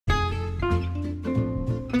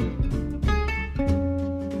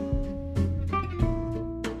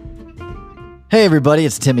Hey everybody,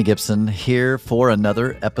 it's Timmy Gibson here for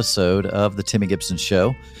another episode of The Timmy Gibson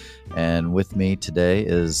Show. And with me today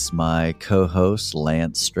is my co-host,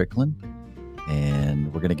 Lance Strickland.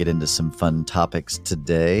 And we're going to get into some fun topics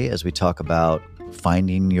today as we talk about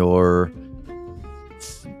finding your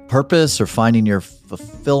purpose or finding your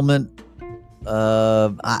fulfillment.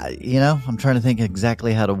 I'm trying to think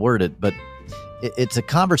exactly how to word it, but it's a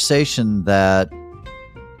conversation that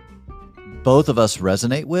both of us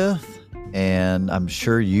resonate with. And I'm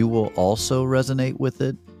sure you will also resonate with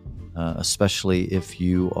it, especially if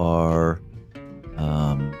you are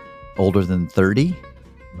older than 30.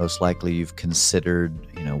 Most likely you've considered,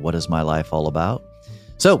 what is my life all about?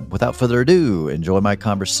 So without further ado, enjoy my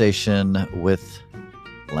conversation with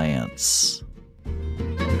Lance.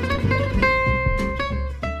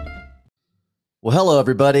 Well, hello,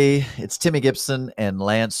 everybody. It's Timmy Gibson and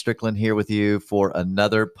Lance Strickland here with you for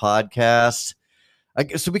another podcast.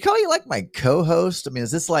 So we call you like my co-host? I mean,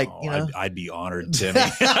 is this like, I'd be honored, Timmy.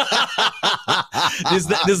 Does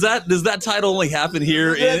that title only happen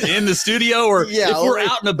here in the studio, or if we're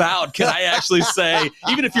out and about, can I actually say,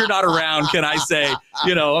 even if you're not around, can I say,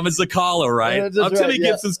 I'm a Zakala, right? I'm right, Timmy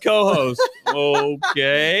Gibson's co-host.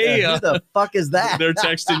 Okay. Who the fuck is that? They're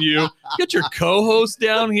texting you. Get your co-host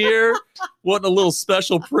down here. Wanting a little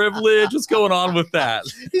special privilege. What's going on with that?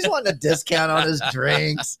 He's wanting a discount on his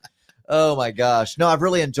drinks. Oh my gosh. No, I've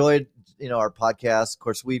really enjoyed, our podcast. Of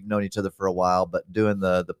course, we've known each other for a while, but doing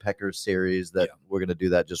the Pecker series that we're going to do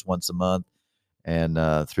that just once a month. And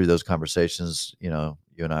through those conversations, you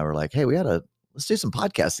and I were like, hey, let's do some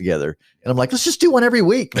podcasts together. And I'm like, let's just do one every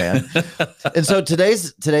week, man. And so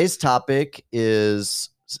today's topic is,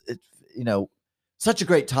 such a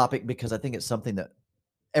great topic because I think it's something that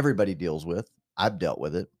everybody deals with. I've dealt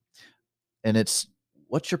with it. And it's,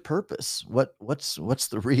 what's your purpose? What's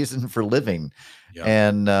the reason for living? Yeah.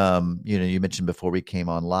 And, you mentioned before we came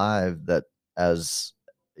on live that as,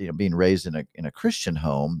 being raised in a Christian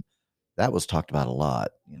home, that was talked about a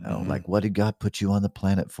lot, like, what did God put you on the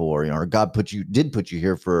planet for? Or God did put you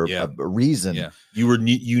here for a reason. Yeah. You were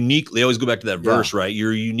unique. They always go back to that verse, right?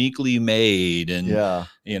 You're uniquely made, and,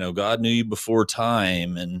 God knew you before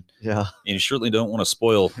time, and you certainly don't want to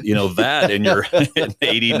spoil, that in your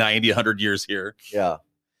 80, 90, 100 years here. Yeah.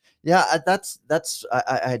 Yeah.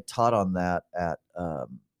 I had taught on that at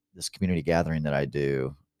this community gathering that I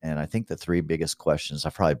do. And I think the three biggest questions,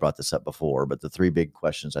 I've probably brought this up before, but the three big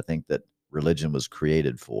questions I think that religion was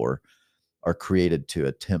created for are created to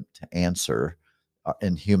attempt to answer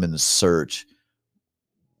in human search.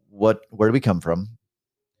 Where do we come from?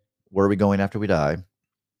 Where are we going after we die?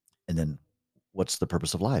 And then what's the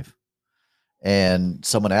purpose of life? And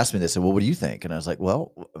someone asked me, they said, well, what do you think? And I was like,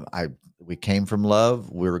 well, we came from love.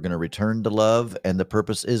 We're going to return to love. And the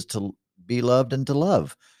purpose is to be loved and to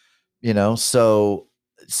love, So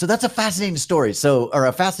that's a fascinating story. Or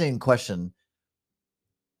a fascinating question.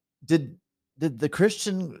 Did the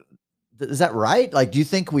Christian, is that right? Like, do you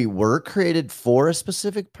think we were created for a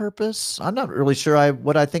specific purpose? I'm not really sure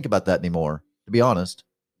what I think about that anymore, to be honest.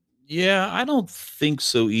 Yeah, I don't think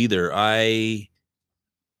so either. I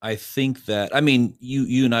think that,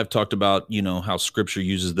 you and I've talked about, how scripture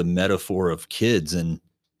uses the metaphor of kids, and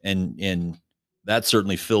that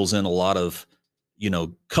certainly fills in a lot of,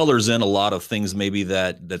 colors in a lot of things maybe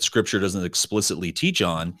that scripture doesn't explicitly teach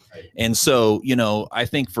on. Right. And so, I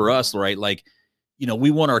think for us, right, like,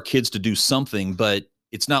 we want our kids to do something, but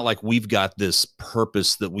it's not like we've got this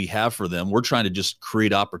purpose that we have for them. We're trying to just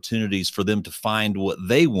create opportunities for them to find what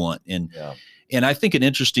they want. And I think an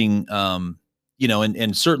interesting, and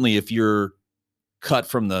certainly if you're cut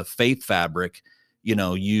from the faith fabric, there's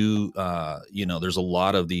a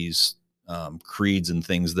lot of these creeds and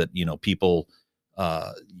things that, people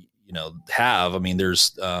have.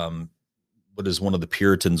 There's what is one of the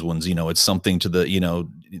Puritans ones, it's something to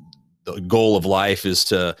the goal of life is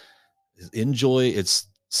to enjoy, it's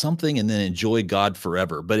something, and then enjoy God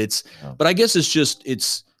forever. But but I guess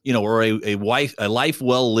it's or a life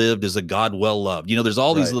well lived is a God well loved. There's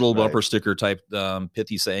all these little bumper sticker type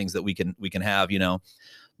pithy sayings that we can have,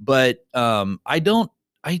 but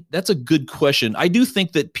that's a good question. I do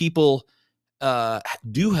think that people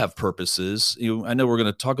do have purposes. I know we're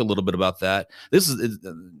going to talk a little bit about that. This is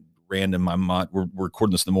random. We're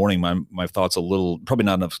recording this in the morning. My thoughts a little, probably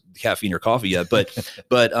not enough caffeine or coffee yet,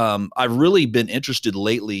 but I've really been interested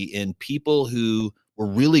lately in people who were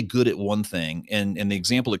really good at one thing. And the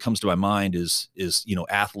example that comes to my mind is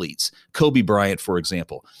athletes. Kobe Bryant, for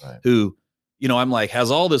example, who, I'm like,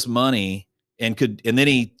 has all this money and then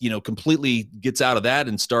he, completely gets out of that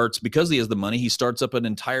and starts, because he has the money, he starts up an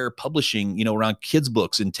entire publishing, around kids'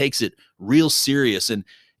 books and takes it real serious. And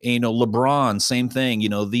And, you know, LeBron, same thing. You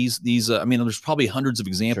know, these I mean, there's probably hundreds of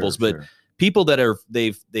examples, but people that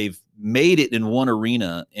they've made it in one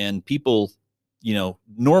arena, and people, you know,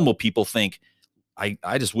 normal people think,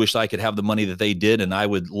 I just wish I could have the money that they did, and I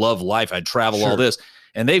would love life. I'd travel all this.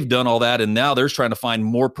 And they've done all that, and now they're trying to find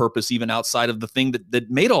more purpose even outside of the thing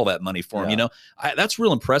that made all that money for them. You know, that's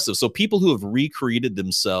real impressive. So people who have recreated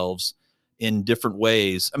themselves in different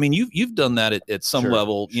ways. I mean, you've done that at some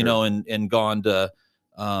level, you know, and gone to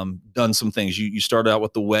done some things. You started out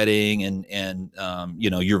with the wedding, and you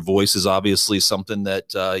know, your voice is obviously something that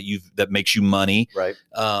that makes you money, right?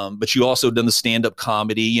 But you also done the stand-up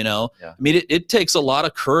comedy. You know, I mean, it takes a lot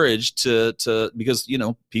of courage to because, you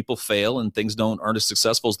know, people fail and things aren't as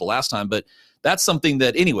successful as the last time. But that's something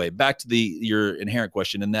that, anyway, back to your inherent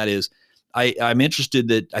question, and that is, I'm interested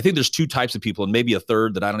that I think there's two types of people, and maybe a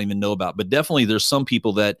third that I don't even know about, but definitely there's some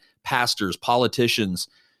people that pastors, politicians,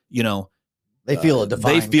 you know, they feel a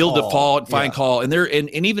defined call, and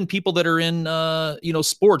and even people that are in you know,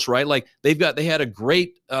 sports, right? Like they had a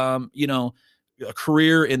great you know, a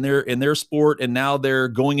career in their sport, and now they're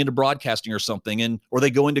going into broadcasting or something, or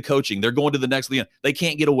they go into coaching. They're going to the next league. They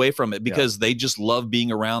can't get away from it because they just love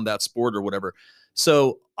being around that sport or whatever.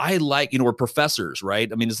 So I like, you know, we're professors,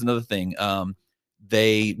 right? I mean, it's another thing.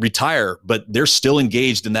 They retire, but they're still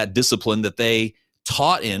engaged in that discipline that they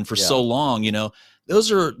taught in for so long. You know,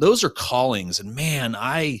 those are callings, and man,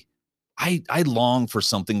 I long for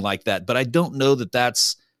something like that, but I don't know that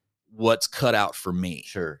that's what's cut out for me.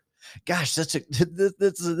 Sure. Gosh, this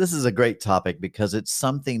is a great topic, because it's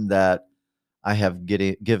something that I have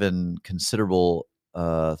given considerable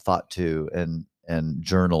thought to, and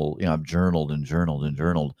journal. You know, I've journaled and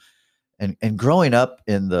growing up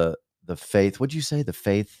in the faith. What'd you say? The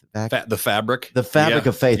faith the fabric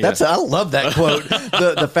of faith. That's, I love that quote.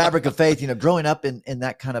 the fabric of faith. You know, growing up in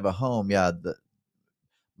that kind of a home. Yeah.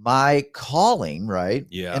 My calling, right?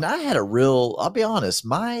 Yeah. And I had I'll be honest,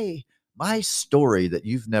 my story that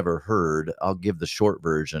you've never heard, I'll give the short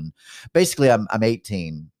version. Basically, I'm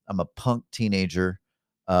 18. I'm a punk teenager.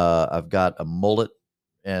 I've got a mullet,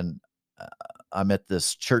 and I'm at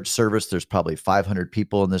this church service. There's probably 500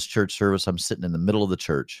 people in this church service. I'm sitting in the middle of the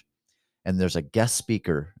church, and there's a guest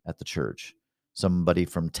speaker at the church. Somebody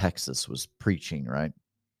from Texas was preaching, right?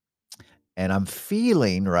 And I'm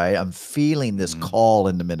feeling this call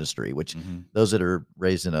into ministry, which those that are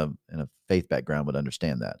raised in a faith background would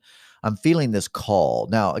understand that. I'm feeling this call.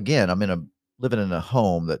 Now, again, I'm living in a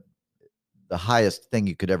home that the highest thing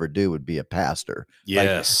you could ever do would be a pastor.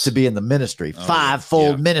 Yes. Like, to be in the ministry,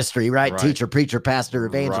 fivefold ministry, right? Teacher, preacher, pastor,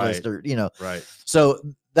 evangelist, or, you know. Right. So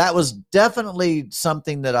that was definitely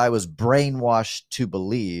something that I was brainwashed to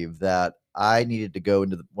believe, that I needed to go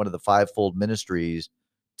into one of the fivefold ministries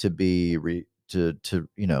to be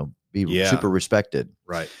super respected.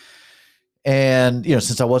 Right. And, you know,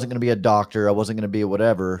 since I wasn't going to be a doctor, I wasn't going to be a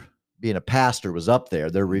whatever, being a pastor was up there.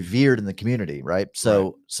 They're revered in the community. Right.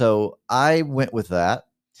 So I went with that.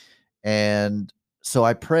 And so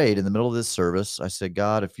I prayed in the middle of this service. I said,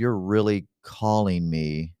 God, if you're really calling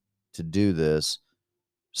me to do this,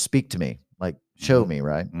 speak to me, like show me,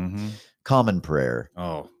 right? Common prayer.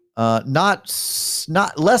 Oh, not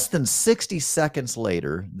less than 60 seconds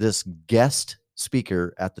later, this guest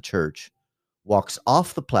speaker at the church walks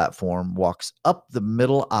off the platform, walks up the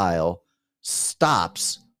middle aisle,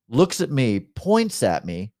 stops, looks at me, points at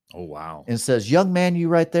me. Oh, wow. And says, young man, you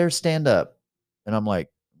right there, stand up. And I'm like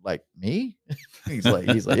me? He's like,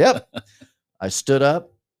 yep. I stood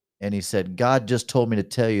up, and he said, God just told me to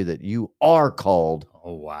tell you that you are called.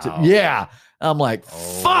 Oh, wow. Yeah. I'm like,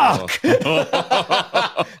 fuck.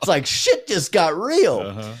 It's like shit just got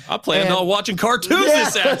real. I planned on watching cartoons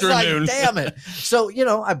this afternoon. Like, damn it. So, you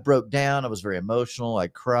know, I broke down. I was very emotional. I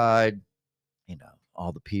cried. You know,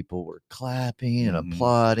 all the people were clapping and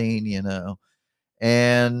applauding, you know,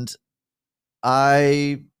 and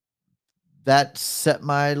that set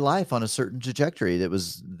my life on a certain trajectory. That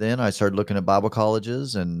was, then I started looking at Bible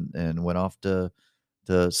colleges and went off to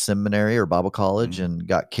seminary or Bible college and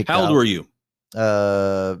got kicked out. How old were you?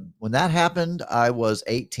 When that happened, I was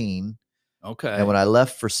 18. Okay. And when I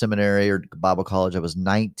left for seminary or Bible college, I was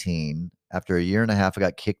 19. After a year and a half, I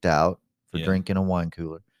got kicked out for drinking a wine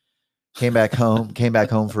cooler. Came back home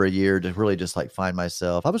for a year to really just like find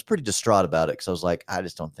myself. I was pretty distraught about it, because I was like, I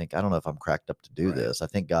don't know if I'm cracked up to do this. I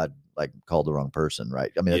think God like called the wrong person,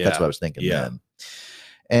 right? I mean, that's what I was thinking then.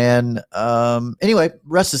 And anyway,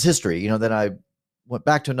 rest is history. You know, then I went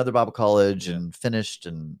back to another Bible college and finished,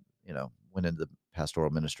 and, you know, went into the pastoral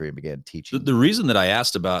ministry and began teaching. The reason that I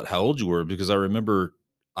asked about how old you were, because I remember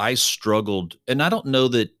I struggled, and I don't know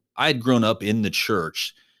that I had grown up in the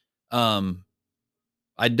church.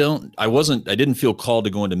 I didn't feel called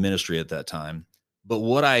to go into ministry at that time, but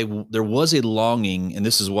there was a longing, and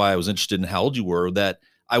this is why I was interested in how old you were, that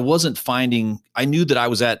I wasn't finding, I knew that I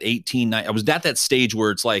was at 18, 19, I was at that stage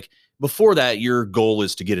where it's like, before that, your goal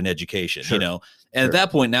is to get an education, Sure. you know? And at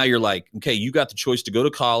that point now you're like, okay, you got the choice to go to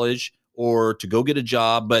college or to go get a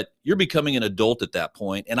job, but you're becoming an adult at that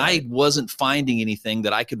point. And I wasn't finding anything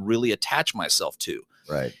that I could really attach myself to.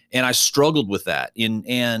 Right. And I struggled with that.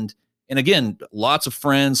 And again, lots of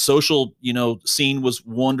friends, social, scene was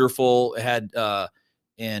wonderful. It had,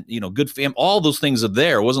 good fam, all those things are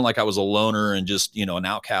there. It wasn't like I was a loner and just, an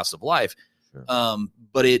outcast of life. Sure.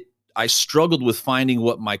 But I struggled with finding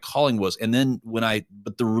what my calling was. And then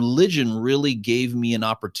but the religion really gave me an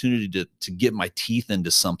opportunity to get my teeth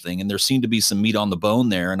into something. And there seemed to be some meat on the bone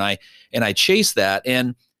there. And I chased that.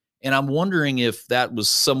 And I'm wondering if that was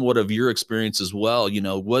somewhat of your experience as well. Did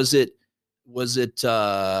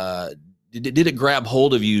it grab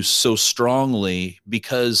hold of you so strongly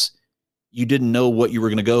because you didn't know what you were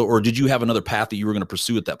going to go, or did you have another path that you were going to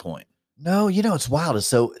pursue at that point? No, it's wild.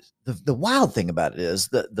 So the wild thing about it is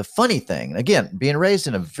the funny thing, and again, being raised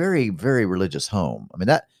in a very, very religious home. I mean,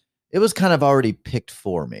 that it was kind of already picked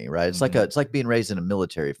for me, right? It's like being raised in a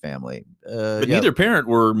military family. But neither parent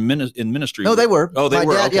were in ministry. No, they were. Oh, they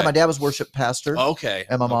were. Dad, okay. Yeah, my dad was worship pastor. Oh, okay.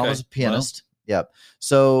 And my mom was a pianist. Well. Yep.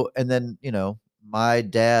 So, and then, my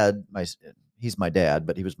dad, he's my dad,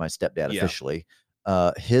 but he was my stepdad officially.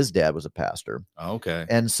 His dad was a pastor. Oh, okay.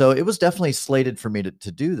 And so it was definitely slated for me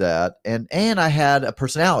to do that. And I had a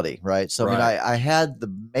personality, right? So, I mean, I had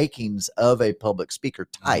the makings of a public speaker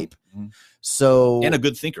type. Mm-hmm. So, and a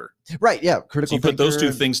good thinker. Right. Yeah. Critical so you put those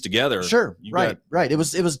two things together. Sure. Right. It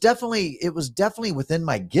was definitely within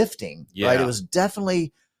my gifting, right? It was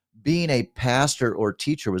definitely being a pastor or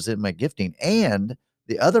teacher was in my gifting. And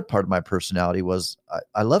the other part of my personality was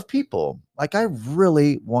I love people. Like I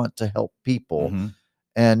really want to help people. Mm-hmm.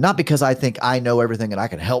 And not because I think I know everything and I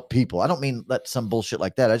can help people. I don't mean some bullshit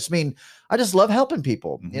like that. I just mean, I just love helping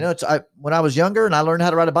people. Mm-hmm. When I was younger and I learned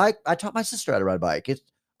how to ride a bike, I taught my sister how to ride a bike.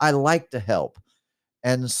 I like to help.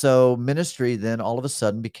 And so ministry then all of a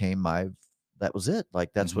sudden became that was it.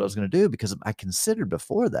 Like that's what I was going to do, because I considered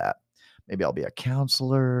before that, maybe I'll be a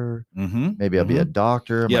counselor. Mm-hmm. Maybe I'll be a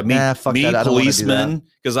doctor. Yeah, fuck that. I don't policeman.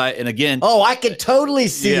 Because I could totally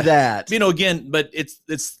see that. Again, but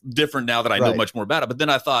it's different now that I know much more about it. But then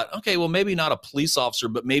I thought, okay, well, maybe not a police officer,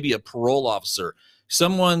 but maybe a parole officer.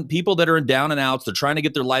 People that are in down and outs, they're trying to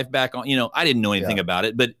get their life back on. I didn't know anything about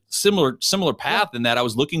it, but similar path in that I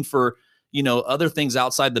was looking for, other things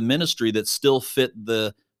outside the ministry that still fit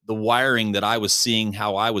the wiring that I was seeing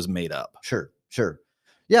how I was made up. Sure.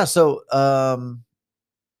 Yeah. So,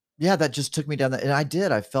 that just took me down that.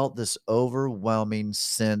 And I felt this overwhelming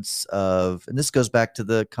sense of, and this goes back to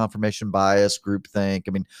the confirmation bias, groupthink.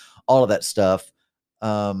 I mean, all of that stuff.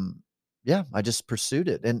 I just pursued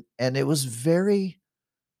it, and it was very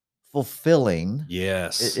fulfilling.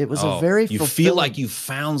 Yes. It was a very you feel like you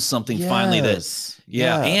found something finally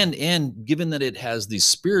and given that it has these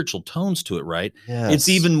spiritual tones to it, right? Yes. It's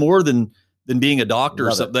even more than being a doctor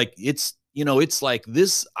or something. Like it's like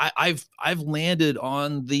this, I've landed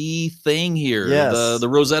on the thing here, the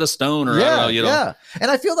Rosetta Stone, or I don't know, Yeah. And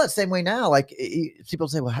I feel that same way now. Like people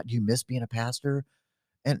say, well, do you miss being a pastor?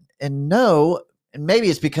 And no, and maybe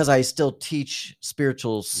it's because I still teach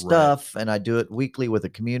spiritual stuff and I do it weekly with a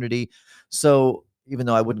community. So even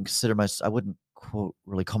though I wouldn't quote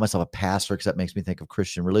really call myself a pastor, because that makes me think of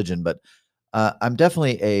Christian religion, but I'm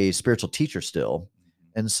definitely a spiritual teacher still.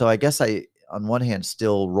 And so I guess I, on one hand,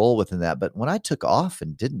 still roll within that. But when I took off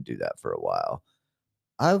and didn't do that for a while,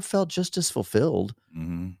 I felt just as fulfilled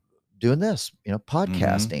doing this,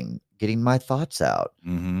 podcasting, getting my thoughts out.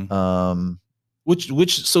 Mm-hmm.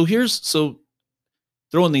 So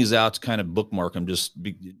throwing these out to kind of bookmark them,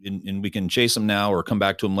 and we can chase them now or come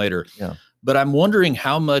back to them later. Yeah. But I'm wondering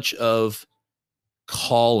how much of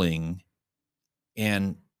calling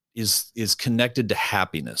is connected to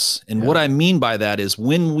happiness. And what I mean by that is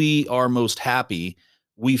when we are most happy,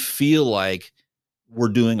 we feel like we're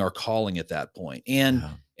doing our calling at that point. And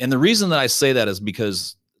the reason that I say that is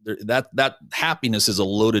because that happiness is a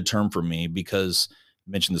loaded term for me, because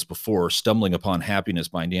I mentioned this before, Stumbling Upon Happiness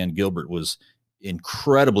by Dan Gilbert was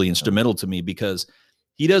incredibly instrumental to me, because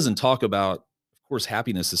he doesn't talk about, of course,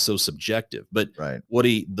 happiness is so subjective, but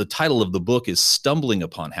the title of the book is Stumbling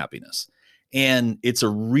Upon Happiness. And it's a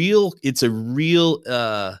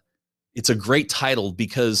great title,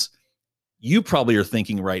 because you probably are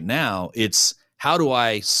thinking right now, it's how do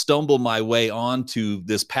I stumble my way onto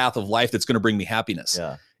this path of life that's going to bring me happiness?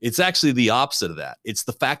 Yeah. It's actually the opposite of that. It's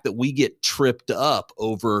the fact that we get tripped up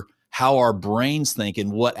over how our brains think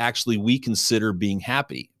and what actually we consider being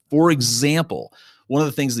happy. For example, one of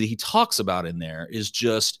the things that he talks about in there is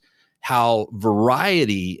just how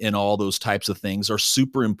variety and all those types of things are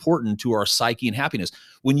super important to our psyche and happiness.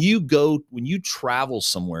 When you travel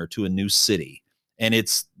somewhere to a new city and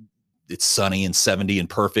it's sunny and 70 and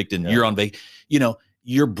perfect and you're on vacation,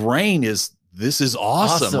 your brain this is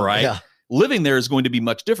awesome, right? Yeah. Living there is going to be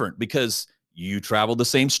much different because you travel the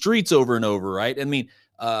same streets over and over, right? I mean,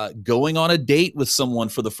 going on a date with someone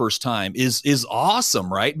for the first time is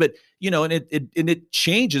awesome, right? But and it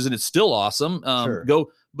changes and it's still awesome. Sure.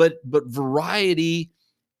 But variety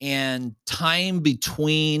and time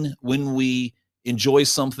between when we enjoy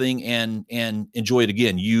something and enjoy it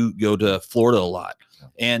again. You go to Florida a lot,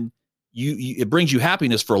 and it brings you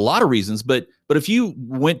happiness for a lot of reasons. But if you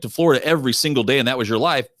went to Florida every single day and that was your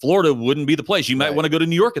life, Florida wouldn't be the place. You might want to go to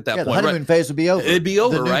New York at that point. The honeymoon phase would be over. It'd be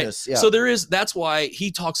over, right? Yeah. So that's why he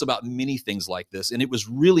talks about many things like this. And it was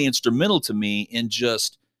really instrumental to me in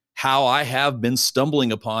just how I have been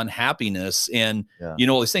stumbling upon happiness and,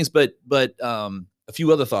 all these things. But a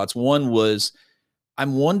few other thoughts. One was,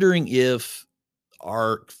 I'm wondering if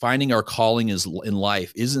finding our calling in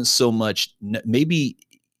life isn't so much, maybe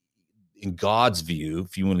in God's view,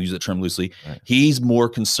 if you want to use that term loosely, right, he's more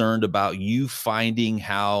concerned about you finding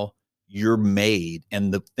how you're made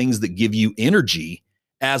and the things that give you energy,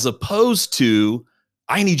 as opposed to,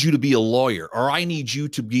 I need you to be a lawyer, or I need you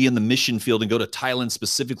to be in the mission field and go to Thailand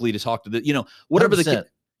specifically to talk to whatever 100%.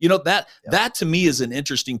 That to me is an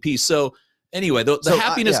interesting piece. So anyway, the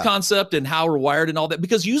happiness concept and how we're wired and all that,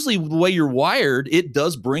 because usually the way you're wired, it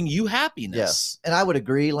does bring you happiness. Yes. And I would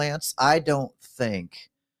agree, Lance. I don't think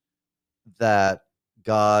that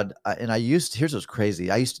God, here's what's crazy.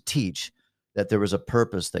 I used to teach that there was a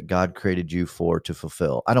purpose that God created you to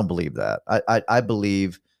fulfill. I don't believe that. I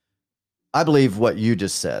believe what you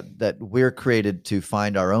just said, that we're created to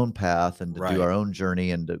find our own path and to do our own journey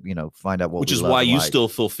and to, find out what which is why you still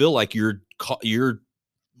fulfill like you're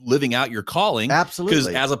living out your calling. Absolutely.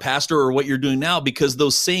 Because as a pastor or what you're doing now, because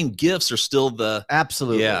those same gifts are still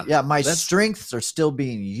absolutely. Yeah. My strengths are still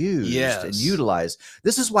being used and utilized.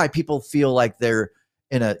 This is why people feel like they're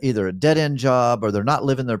in either a dead end job or they're not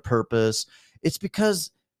living their purpose. It's because,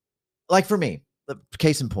 like for me, the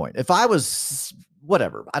case in point, if I was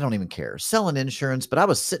whatever, I don't even care, selling insurance, but I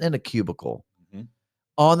was sitting in a cubicle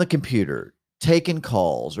on the computer, taking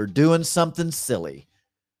calls or doing something silly.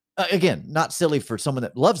 Again, not silly for someone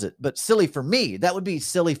that loves it, but silly for me. That would be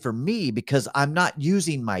silly for me because I'm not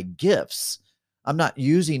using my gifts. I'm not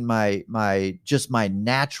using my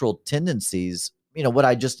natural tendencies, what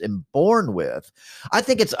I just am born with. I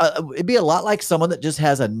think it'd be a lot like someone that just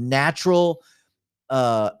has a natural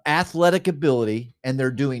athletic ability and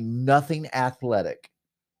they're doing nothing athletic.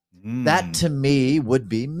 That to me would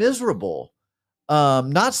be miserable.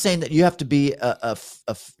 Not saying that you have to be a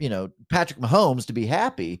Patrick Mahomes to be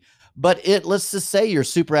happy, but let's just say you're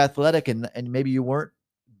super athletic and maybe you weren't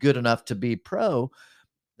good enough to be pro.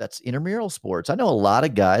 That's intramural sports. I know a lot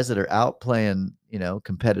of guys that are out playing,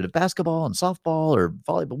 competitive basketball and softball or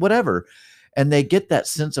volleyball, whatever, and they get that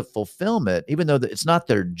sense of fulfillment, even though it's not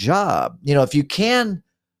their job. If you can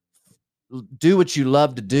do what you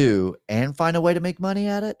love to do and find a way to make money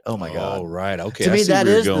at it. Oh my God. Oh, right. Okay. To me, that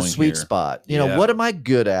is the sweet spot. What am I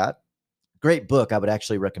good at? Great book. I would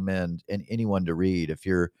actually recommend anyone to read if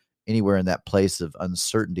you're anywhere in that place of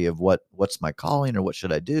uncertainty of what's my calling or what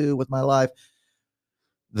should I do with my life.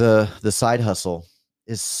 The Side Hustle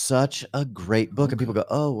is such a great book. And people go,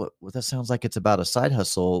 oh, well, that sounds like it's about a side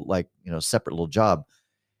hustle, like, separate little job.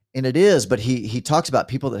 And it is, but he talks about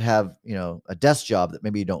people that have, a desk job that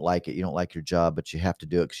maybe you don't like it. You don't like your job, but you have to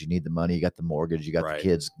do it because you need the money. You got the mortgage, you got the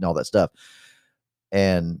kids and all that stuff.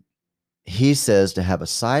 And he says to have a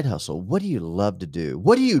side hustle. What do you love to do?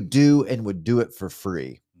 What do you do and would do it for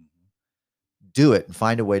free? Do it and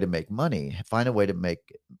find a way to make money, find a way to make,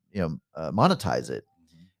 monetize it.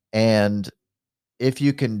 And if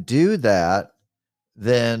you can do that,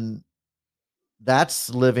 then that's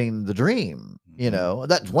living the dream.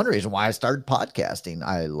 That's one reason why I started podcasting.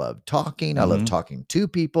 I love talking. I love talking to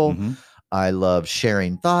people. I love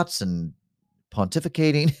sharing thoughts and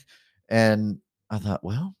pontificating. And I thought,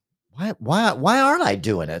 well, why aren't I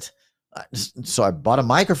doing it? So I bought a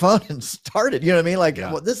microphone and started, you know what I mean? Like,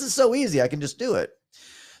 well, this is so easy. I can just do it.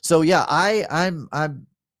 So yeah, I'm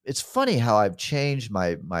it's funny how I've changed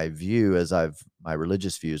my view as my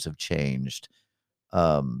religious views have changed.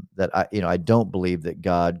 That I don't believe that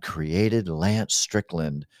God created Lance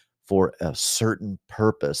Strickland for a certain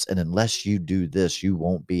purpose. And unless you do this, you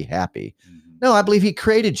won't be happy. No, I believe he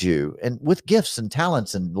created you and with gifts and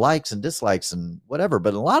talents and likes and dislikes and whatever.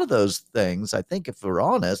 But a lot of those things, I think, if we're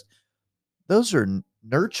honest, those are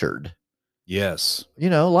nurtured. Yes. A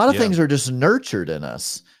lot of things are just nurtured in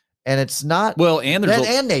us. And it's not and there's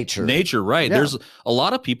and nature. Nature, right. Yeah. There's a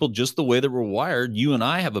lot of people, just the way that we're wired, you and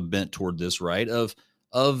I have a bent toward this, right? Of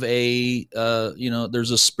a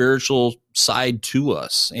there's a spiritual side to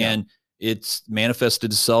us, and it's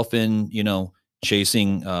manifested itself in,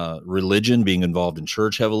 chasing religion, being involved in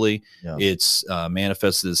church heavily. Yeah. It's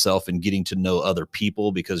manifested itself in getting to know other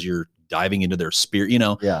people because you're diving into their spirit,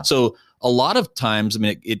 Yeah. So a lot of times, I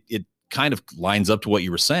mean, it kind of lines up to what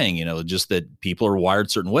you were saying, just that people are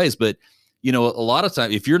wired certain ways. But, a lot of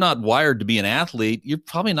times, if you're not wired to be an athlete, you're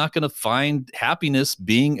probably not going to find happiness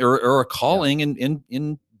being or a calling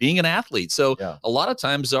in being an athlete. So a lot of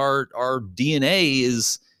times our DNA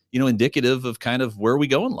is, indicative of kind of where we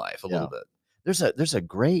go in life a little bit. There's a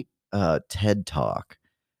great TED Talk,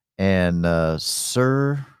 and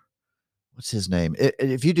Sir, what's his name?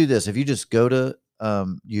 If you do this, if you just go to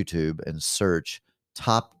YouTube and search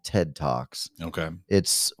top TED Talks. Okay.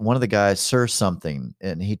 It's one of the guys, Sir something,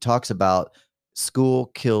 and he talks about school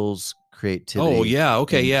kills creativity. Oh, yeah.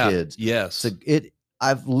 Okay. Yeah. Kids. Yes. So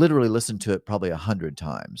I've literally listened to it probably 100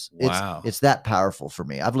 times. Wow. It's that powerful for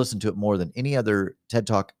me. I've listened to it more than any other TED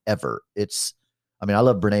Talk ever. I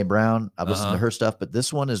love Brene Brown. I've listened to her stuff, but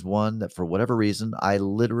this one is one that for whatever reason, I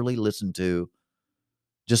literally listen to.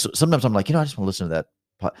 Just sometimes I'm like, I just want to listen to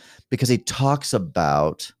that because he talks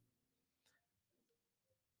about,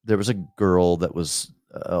 there was a girl that was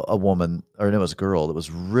a woman, or no, it was a girl that was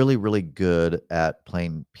really, really good at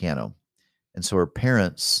playing piano. And so her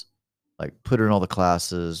parents put her in all the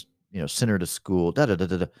classes, sent her to school,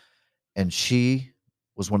 and she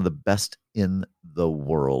was one of the best in the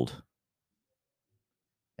world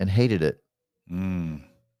and hated it.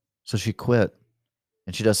 So she quit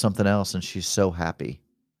and she does something else and she's so happy.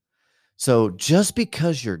 So just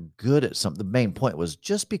because you're good at something, the main point was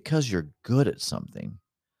just because you're good at something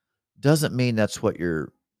doesn't mean that's what's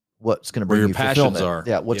going to bring you passions are.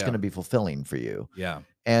 Yeah, what's going to be fulfilling for you. Yeah.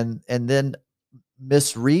 And then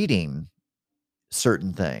misreading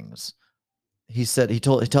certain things. He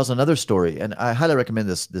tells another story, and I highly recommend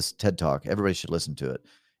this TED Talk. Everybody should listen to it.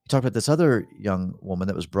 He talked about this other young woman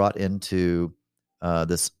that was brought into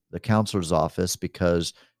the counselor's office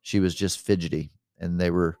because she was just fidgety, and they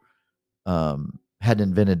were hadn't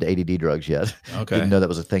invented ADD drugs yet. Okay. Didn't know that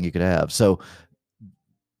was a thing you could have. So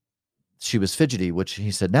she was fidgety, which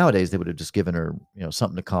he said nowadays they would have just given her,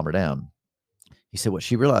 something to calm her down. He said what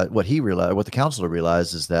the counselor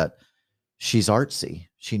realized is that she's artsy.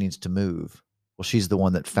 She needs to move. Well, she's the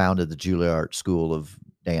one that founded the Juilliard School of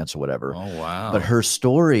Dance or whatever. Oh, wow. But her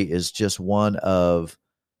story is just one of,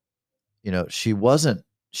 she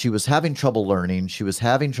was having trouble learning. She was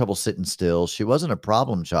having trouble sitting still. She wasn't a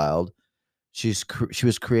problem child. She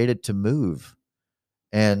was created to move.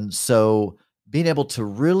 And so being able to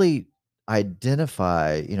really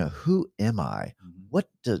identify, who am I? What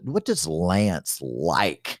does Lance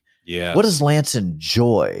like? Yeah. What does Lance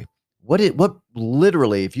enjoy? What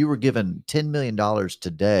literally, if you were given $10 million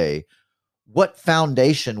today, what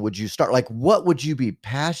foundation would you start? What would you be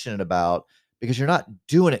passionate about? Because you're not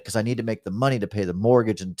doing it because I need to make the money to pay the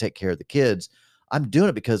mortgage and take care of the kids. I'm doing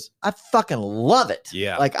it because I fucking love it.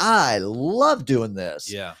 Yeah. I love doing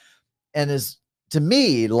this. Yeah. And to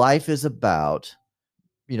me, life is about,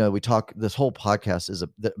 this whole podcast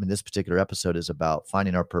this particular episode is about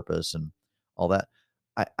finding our purpose and all that.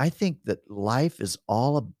 I think that life is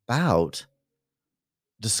all about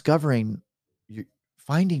discovering,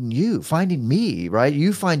 finding me, right?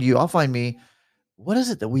 You find you, I'll find me. What is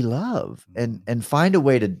it that we love? And find a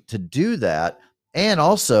way to do that, and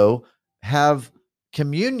also have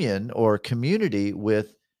communion or community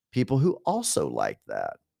with people who also like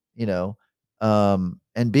that,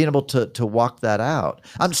 and being able to walk that out.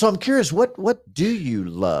 So I'm curious, what do you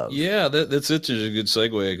love? Yeah, that's such a good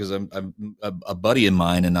segue, because I'm a buddy of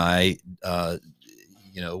mine and I,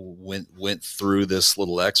 went through this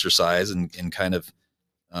little exercise and kind of,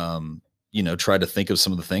 tried to think of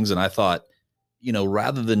some of the things. And I thought,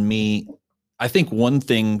 rather than me, I think one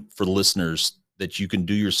thing for listeners that you can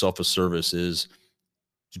do yourself a service is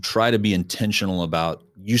to try to be intentional about,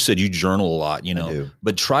 you said you journal a lot,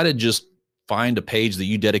 but try to just find a page that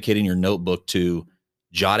you dedicate in your notebook to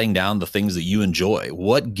jotting down the things that you enjoy.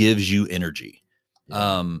 What gives you energy?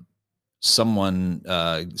 Yeah. Someone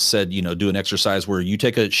said, do an exercise where you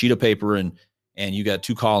take a sheet of paper and you got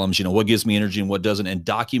 2 columns, what gives me energy and what doesn't, and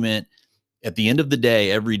document at the end of the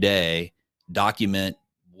day, every day, document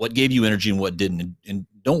what gave you energy and what didn't, and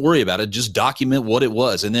don't worry about it. Just document what it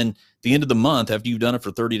was. And then at the end of the month, after you've done it for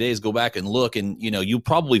 30 days, go back and look, and you'll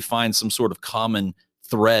probably find some sort of common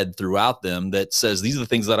thread throughout them that says, these are the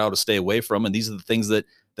things that I ought to stay away from. And these are the things that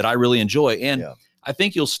I really enjoy. And I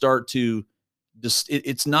think you'll start to just,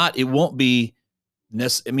 it won't be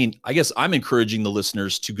necessary. I mean, I guess I'm encouraging the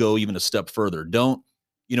listeners to go even a step further. Don't,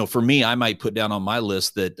 for me, I might put down on my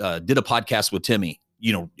list that did a podcast with Timmy,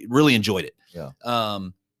 really enjoyed it. Yeah.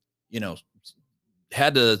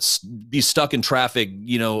 Had to be stuck in traffic,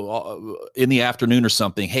 in the afternoon or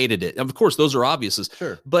something, hated it. Of course, those are obvious.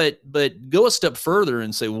 Sure. But go a step further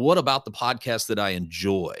and say, what about the podcast that I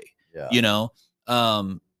enjoy? Yeah.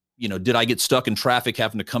 Did I get stuck in traffic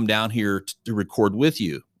having to come down here to record with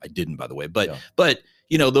you? I didn't, by the way, but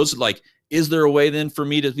those like, is there a way then for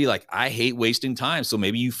me to be like, I hate wasting time. So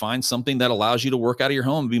maybe you find something that allows you to work out of your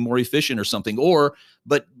home and be more efficient or something,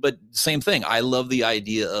 but same thing. I love the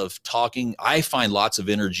idea of talking. I find lots of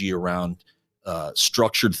energy around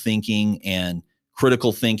structured thinking and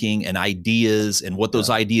critical thinking and ideas and what those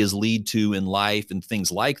ideas lead to in life and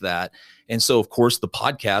things like that. And so of course the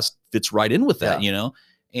podcast fits right in with that,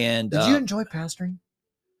 and did you enjoy pastoring?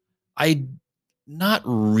 Not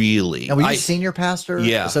really. Now, were you senior pastor?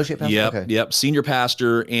 Yeah. Associate pastor? Yep. Okay. Yep. Senior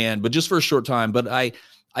pastor. But just for a short time, but I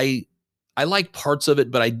like parts of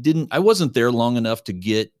it, but I wasn't there long enough to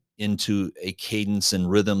get into a cadence and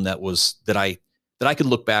rhythm that I could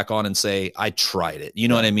look back on and say, I tried it. You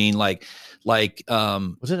know what I mean? Like,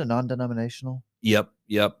 was it a non-denominational? Yep.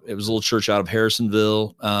 It was a little church out of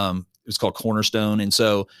Harrisonville. It was called Cornerstone. And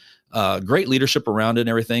so, great leadership around it and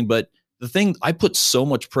everything. But the thing, I put so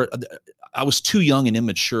much I was too young and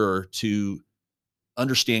immature to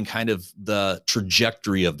understand kind of the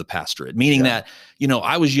trajectory of the pastorate, meaning that,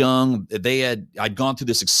 I was young. I'd gone through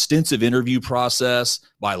this extensive interview process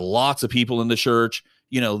by lots of people in the church.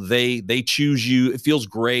 They choose you. It feels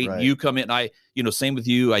great. Right. You come in, same with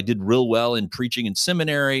you. I did real well in preaching in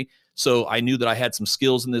seminary. So I knew that I had some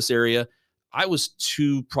skills in this area. I was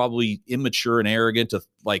too probably immature and arrogant to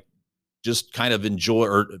just kind of enjoy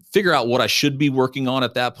or figure out what I should be working on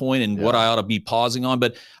at that point and what I ought to be pausing on.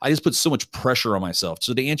 But I just put so much pressure on myself.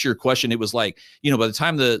 So to answer your question, it was like, by the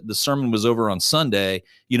time the sermon was over on Sunday,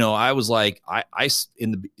 I was like,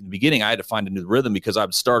 in the beginning, I had to find a new rhythm because I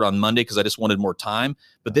would start on Monday because I just wanted more time.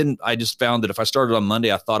 But then I just found that if I started on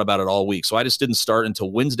Monday, I thought about it all week. So I just didn't start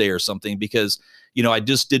until Wednesday or something because, I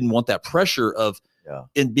just didn't want that pressure of,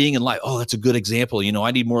 in being in life. Oh, that's a good example.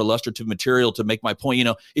 I need more illustrative material to make my point.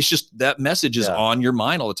 It's just that message is on your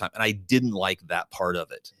mind all the time. And I didn't like that part of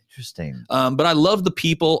it. Interesting. But I love the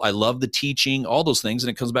people. I love the teaching, all those things. And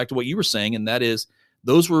it comes back to what you were saying. And that is,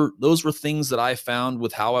 those were things that I found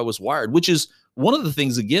with how I was wired, which is one of the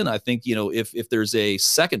things, again, I think, if there's a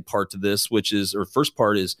second part to this, first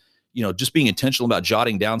part is, just being intentional about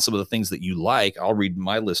jotting down some of the things that you like. I'll read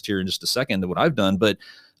my list here in just a second, what I've done, but,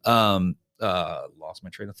 lost my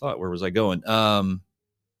train of thought. Where was I going?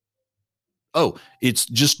 It's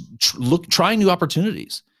just trying new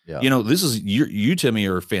opportunities. Yeah. This is you, Timmy,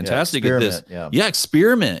 are fantastic at this. Yeah.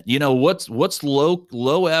 Experiment. What's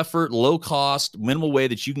low effort, low cost, minimal way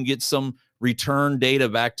that you can get some return data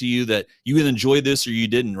back to you that you either enjoy this or you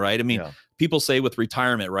didn't, right? I mean, people say with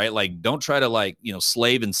retirement, right? Like, don't try to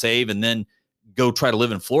slave and save and then go try to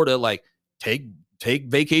live in Florida. Like, take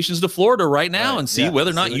vacations to Florida right now and see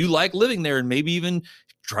whether or not you like living there, and maybe even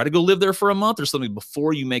try to go live there for a month or something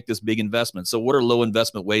before you make this big investment. So what are low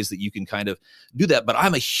investment ways that you can kind of do that? But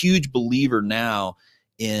I'm a huge believer now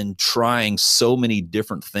in trying so many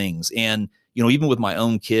different things. And, even with my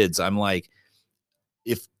own kids, I'm like,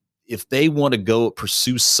 if they want to go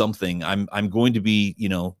pursue something, I'm going to be,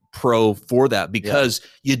 pro for that because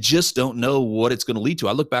you just don't know what it's going to lead to.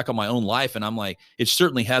 I look back on my own life and I'm like, it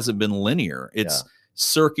certainly hasn't been linear. It's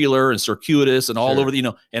circular and circuitous and all over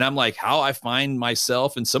and I'm like, how I find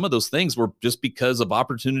myself in some of those things were just because of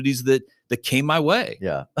opportunities that came my way.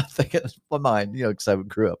 Yeah. I think it's my mind, because I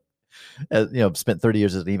grew up, spent 30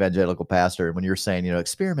 years as an evangelical pastor. And when you're saying,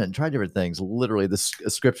 experiment and try different things, literally the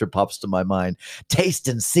scripture pops to my mind. Taste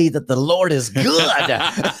and see that the Lord is good.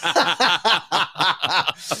 Yes.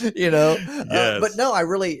 But no,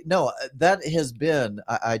 that has been,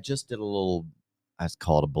 I just did a little, I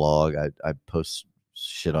call it a blog. I post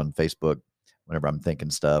shit on Facebook whenever I'm thinking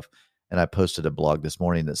stuff. And I posted a blog this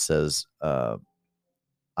morning that says,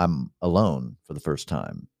 I'm alone for the first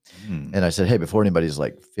time. And I said, hey, before anybody's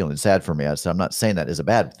feeling sad for me, I said, I'm not saying that is a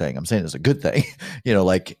bad thing. I'm saying it's a good thing.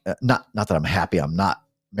 Not that I'm happy I'm not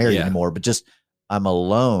married anymore, but just I'm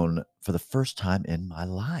alone for the first time in my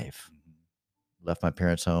life. left my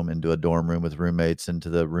parents' home into a dorm room with roommates, into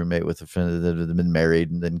the roommate with a friend that had been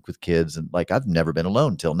married and then with kids. And like, I've never been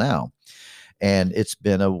alone till now. And it's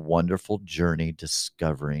been a wonderful journey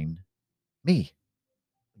discovering me,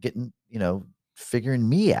 getting, figuring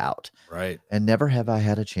me out. Right. And never have I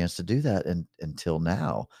had a chance to do that until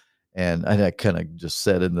now. And I kind of just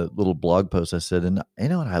said in the little blog post, I said, and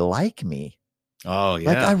I like me. Oh yeah.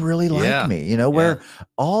 Like I really like me, where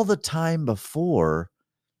all the time before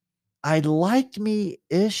I liked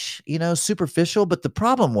me-ish, superficial. But the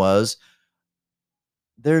problem was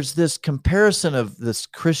there's this comparison of this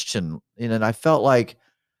Christian, and I felt like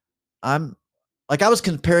I was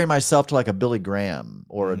comparing myself to like a Billy Graham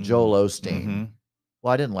or a Joel Osteen. Mm-hmm.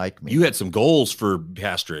 Well, I didn't like me. You had some goals for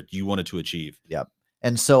pastorate you wanted to achieve. Yep.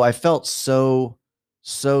 And so I felt so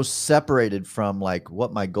separated from like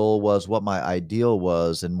what my goal was, what my ideal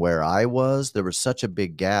was, and where I was. There was such a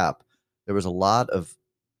big gap. There was a lot of,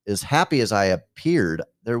 as happy as I appeared,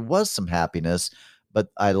 there was some happiness, but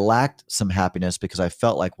I lacked some happiness because I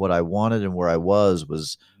felt like what I wanted and where I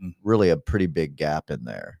was really a pretty big gap in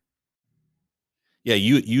there. Yeah.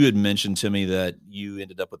 You had mentioned to me that you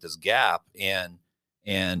ended up with this gap, and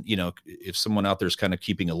if someone out there is kind of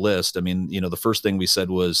keeping a list, I mean, the first thing we said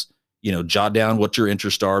was, jot down what your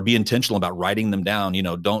interests are, be intentional about writing them down.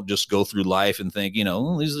 Don't just go through life and think, these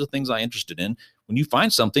are the things I'm interested in. When you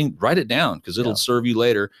find something, write it down because it'll serve you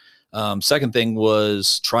later. Second thing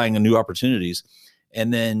was trying new opportunities.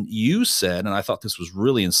 And then you said, and I thought this was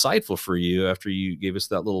really insightful for you after you gave us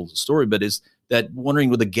that little story, but is that wondering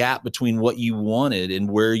with the gap between what you wanted and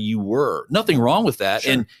where you were. Nothing wrong with that.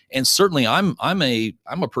 Sure. And certainly I'm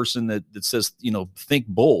a person that says, think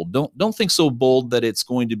bold. Don't think so bold that it's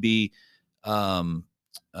going to be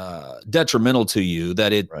detrimental to you,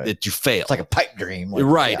 that you fail. It's like a pipe dream.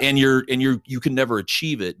 Right. Yeah. And you can never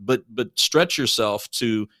achieve it, but stretch yourself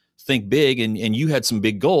to think big, and you had some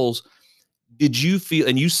big goals. Did you feel,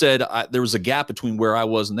 and you said there was a gap between where I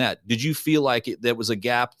was and that, did you feel like that was a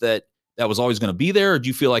gap that was always going to be there? Or do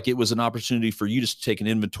you feel like it was an opportunity for you to take an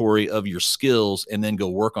inventory of your skills and then go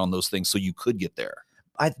work on those things so you could get there?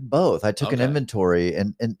 Both. I took an inventory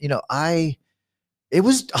and I'll be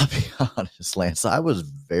honest, Lance, I was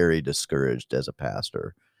very discouraged as a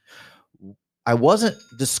pastor. I wasn't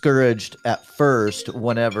discouraged at first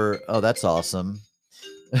whenever, oh, that's awesome.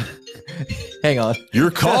 Hang on. Your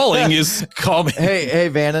calling is calling. Hey,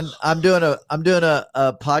 Vannon, I'm doing a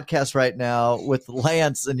podcast right now with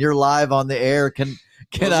Lance, and you're live on the air. Can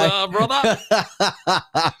What's up, brother?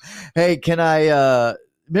 Hey, can I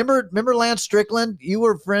remember Lance Strickland? You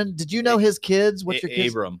were a friend. Did you know his kids? What's your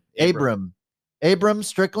kids? Abram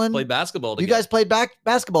Strickland. Played basketball together. You guys played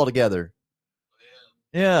basketball together.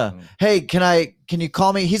 Yeah. Hey, can you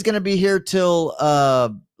call me? He's going to be here till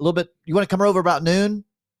a little bit. You want to come over about noon?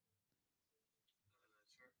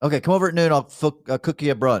 Okay, come over at noon. I'll cook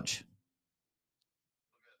you a brunch.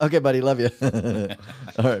 Okay, buddy. Love you.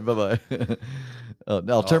 All right, bye-bye.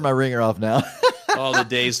 I'll turn my ringer off now. All the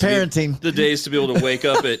days parenting. The days to be able to wake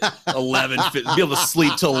up at 11, be able to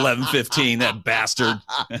sleep till 11:15. That bastard.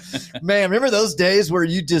 Man, remember those days where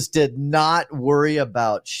you just did not worry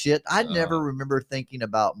about shit? I never remember thinking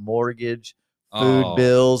about mortgage, food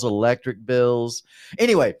bills, electric bills.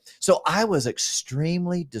 Anyway, so I was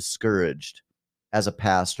extremely discouraged as a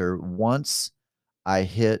pastor once I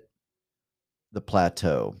hit the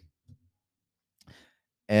plateau.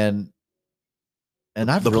 And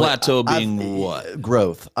I've the really, plateau being what?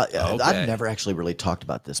 Growth. I've never actually really talked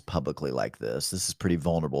about this publicly like this. This is pretty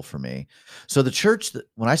vulnerable for me. So the church,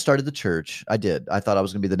 when I started the church, I thought I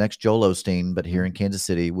was going to be the next Joel Osteen, but here in Kansas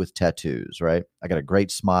City with tattoos, right? I got a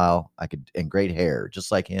great smile, and great hair,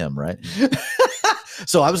 just like him, right?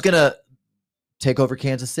 So I was going to take over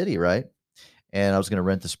Kansas City, right? And I was going to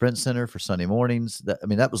rent the Sprint Center for Sunday mornings.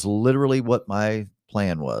 That was literally what my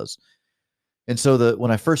plan was. And so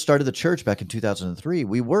when I first started the church back in 2003,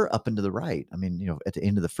 we were up and to the right. At the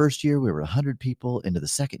end of the first year, we were 100 people. Into the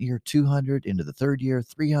second year, 200. Into the third year,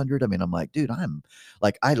 300. I'm like, dude, I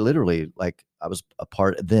was a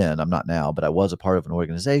part then. I'm not now, but I was a part of an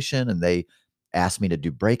organization, and they asked me to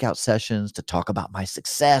do breakout sessions to talk about my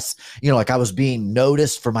success. I was being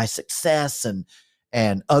noticed for my success,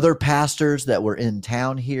 and other pastors that were in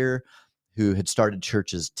town here who had started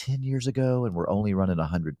churches 10 years ago and were only running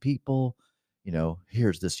 100 people.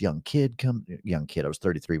 Here's this young kid. I was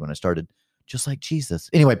 33 when I started, just like Jesus.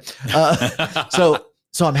 Anyway, so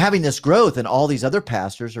I'm having this growth, and all these other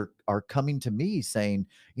pastors are coming to me saying,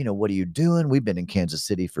 what are you doing? We've been in Kansas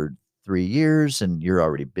City for 3 years, and you're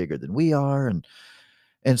already bigger than we are.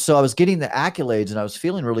 And so I was getting the accolades, and I was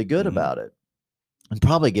feeling really good about it, and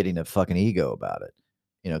probably getting a fucking ego about it.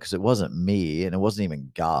 because it wasn't me and it wasn't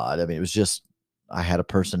even God. I mean, it was just, I had a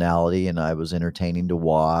personality and I was entertaining to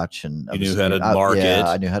watch, and You knew how to market. Yeah,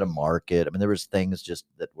 I knew how to market. I mean, there was things just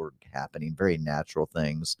that were happening, very natural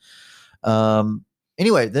things.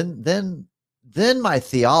 Anyway, then my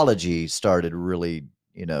theology started really,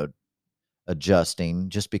 adjusting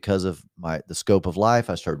just because of the scope of life.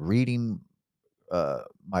 I started reading,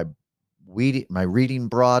 my reading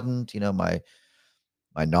broadened,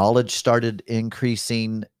 my knowledge started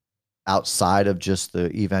increasing outside of just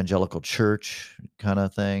the evangelical church kind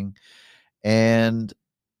of thing. And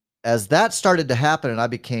as that started to happen and I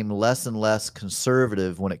became less and less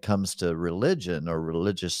conservative when it comes to religion or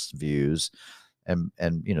religious views, and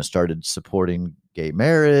started supporting gay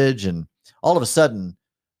marriage, and all of a sudden,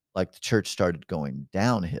 like, the church started going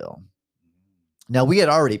downhill. Now, we had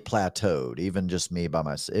already plateaued, even just me by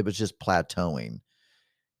myself. It was just plateauing.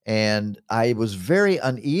 And I was very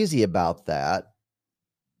uneasy about that.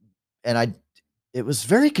 And it was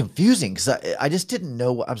very confusing because I just didn't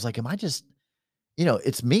know. I was like, am I just,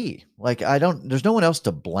 it's me. Like, there's no one else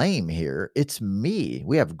to blame here. It's me.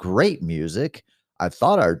 We have great music. I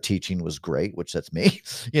thought our teaching was great, which that's me,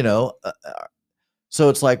 so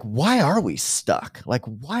it's like, why are we stuck? Like,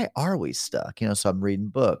 why are we stuck? So I'm reading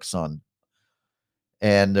books on,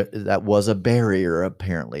 and that was a barrier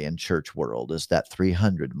apparently in church world, is that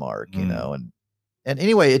 300 mark, and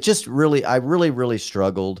anyway, it just really, I really, really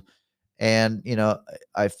struggled. And,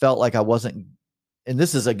 I felt like I wasn't, and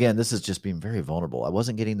this is just being very vulnerable. I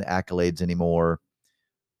wasn't getting the accolades anymore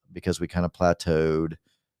because we kind of plateaued.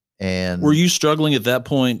 And were you struggling at that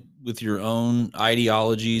point with your own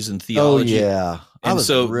ideologies and theology? Oh yeah. And I was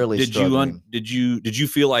so really struggling. did you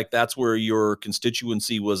feel like that's where your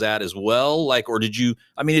constituency was at as well? Like, or did you,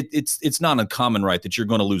 I mean, it's not uncommon, right, that you're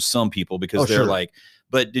going to lose some people because they're like,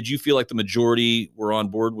 but did you feel like the majority were on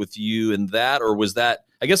board with you in that, or was that,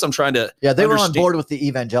 I guess I'm trying to, they were on board with the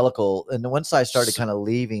evangelical. And once I started kind of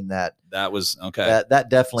leaving that was okay.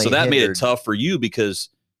 That definitely, so that made it tough for you because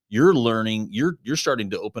you're learning, you're starting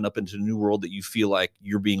to open up into a new world that you feel like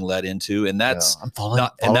you're being led into. And that's, I'm following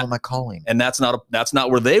my calling. And that's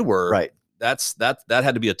not where they were. Right. That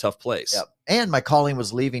had to be a tough place. Yep. And my calling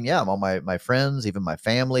was leaving. Yeah. All my friends, even my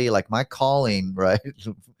family, like my calling, right.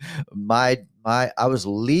 I was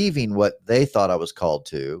leaving what they thought I was called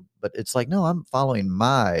to, but it's like, no, I'm following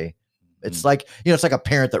it's like, it's like a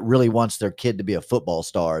parent that really wants their kid to be a football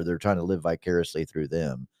star. They're trying to live vicariously through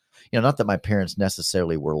them. Not that my parents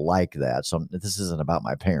necessarily were like that. So this isn't about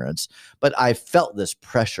my parents, but I felt this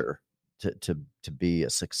pressure to be a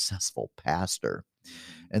successful pastor.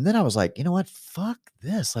 And then I was like, you know what? Fuck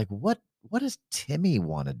this. Like, what does Timmy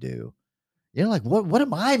want to do? Like, what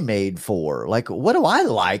am I made for? Like, what do I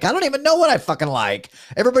like? I don't even know what I fucking like.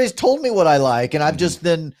 Everybody's told me what I like. And I've just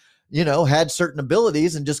then, had certain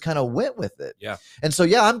abilities and just kind of went with it. Yeah. And so,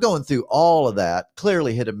 I'm going through all of that.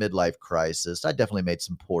 Clearly hit a midlife crisis. I definitely made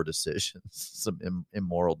some poor decisions, some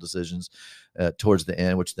immoral decisions towards the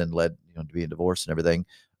end, which then led, to being divorced and everything.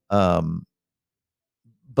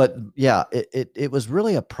 But yeah, it was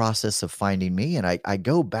really a process of finding me. And I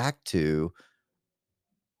go back to,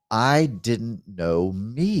 I didn't know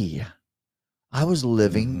me. I was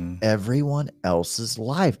living everyone else's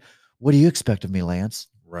life. What do you expect of me, Lance?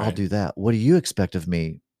 Right. I'll do that. What do you expect of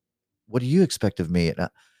me? What do you expect of me?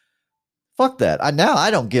 Fuck that. I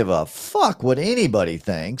don't give a fuck what anybody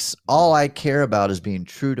thinks. All I care about is being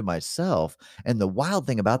true to myself. And the wild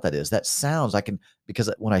thing about that is that sounds, because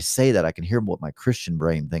when I say that, I can hear what my Christian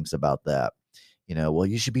brain thinks about that. Well,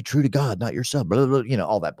 you should be true to God, not yourself, blah, blah, blah,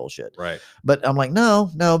 all that bullshit. Right. But I'm like,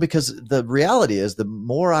 no, because the reality is the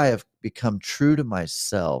more I have become true to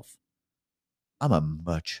myself, I'm a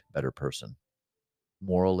much better person.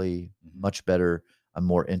 Morally, much better. I'm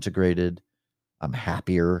more integrated. I'm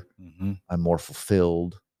happier. I'm more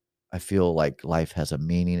fulfilled. I feel like life has a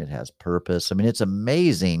meaning. It has purpose. I mean, it's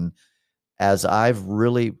amazing as I've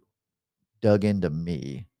really dug into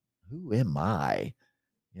me. Who am I?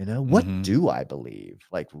 What do I believe?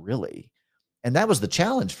 Like, really? And that was the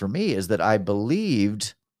challenge for me, is that I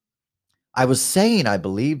was saying I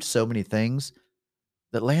believed so many things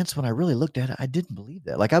that, Lance, when I really looked at it, I didn't believe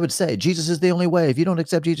that. Like, I would say, Jesus is the only way. If you don't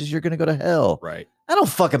accept Jesus, you're going to go to hell. Right. I don't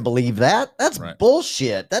fucking believe that. That's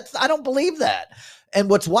bullshit. I don't believe that. And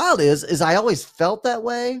what's wild is I always felt that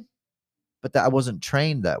way, but that I wasn't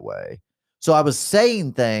trained that way. So I was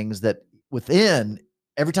saying things that within,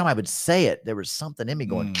 every time I would say it, there was something in me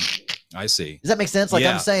going, I see. Does that make sense? Like,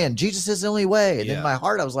 I'm saying Jesus is the only way. And in my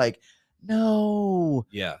heart, I was like, no.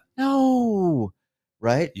 Yeah. No.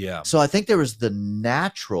 Right? Yeah. So I think there was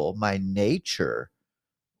my nature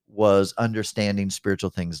was understanding spiritual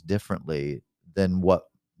things differently than what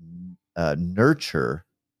nurture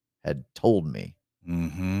had told me.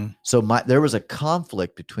 Mm-hmm. So there was a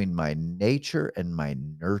conflict between my nature and my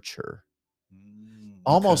nurture.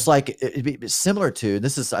 Almost like it'd be similar to, and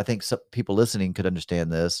this is, I think some people listening could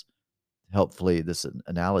understand this, helpfully, this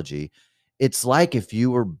analogy. It's like if you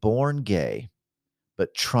were born gay,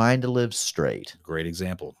 but trying to live straight. Great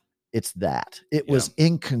example. It's that. It was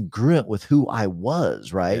incongruent with who I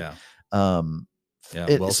was, right? Yeah.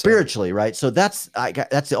 Spiritually, right? So that's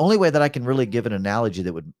the only way that I can really give an analogy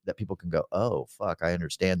that people can go, oh, fuck, I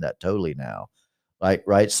understand that totally now. Like,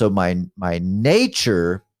 right? So my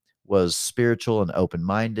nature was spiritual and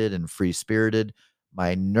open-minded and free-spirited.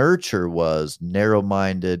 My nurture was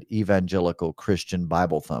narrow-minded, evangelical, Christian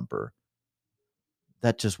Bible thumper.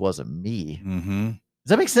 That just wasn't me. Mm-hmm. Does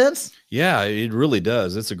that make sense? Yeah, it really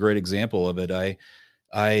does. It's a great example of it.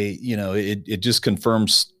 It just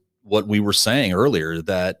confirms what we were saying earlier,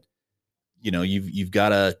 that, you've got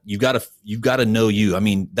to know you. I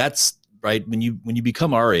mean, that's right. When you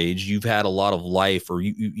become our age, you've had a lot of life, or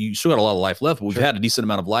you still got a lot of life left, but we've had a decent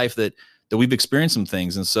amount of life that we've experienced some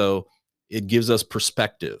things. And so it gives us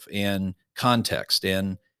perspective and context,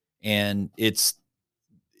 and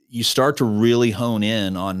you start to really hone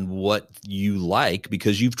in on what you like,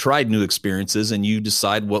 because you've tried new experiences and you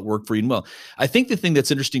decide what worked for you. Well, I think the thing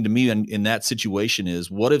that's interesting to me in that situation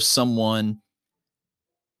is, what if someone,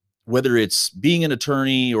 whether it's being an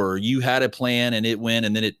attorney or you had a plan and it went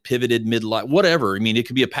and then it pivoted midlife, whatever. I mean, it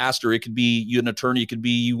could be a pastor, it could be you an attorney, it could be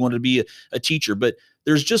you wanted to be a teacher, but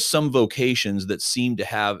there's just some vocations that seem to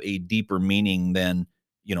have a deeper meaning than,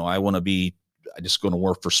 I'm just going to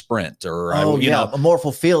work for Sprint, or a more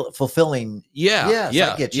fulfilling. Yeah.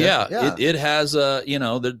 Yes, I get you. Yeah. It has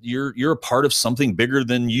that you're a part of something bigger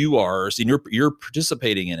than you are, and you're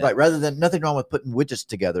participating in it. Right. Rather than, nothing wrong with putting widgets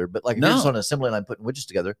together, but like if you're just on an assembly line putting widgets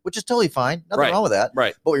together, which is totally fine. Nothing wrong with that.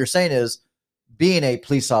 Right. But what you're saying is, being a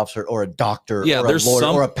police officer or a doctor or a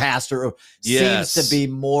lawyer or a pastor seems to be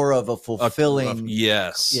more of a fulfilling.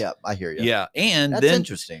 Yes. Yeah, I hear you. Yeah. And that's then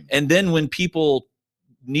interesting. And then when people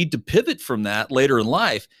need to pivot from that later in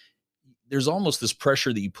life, there's almost this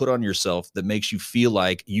pressure that you put on yourself that makes you feel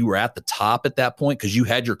like you were at the top at that point because you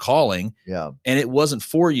had your calling, and it wasn't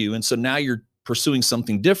for you. And so now you're pursuing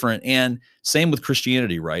something different. And same with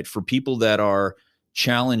Christianity, right? For people that are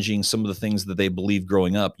challenging some of the things that they believed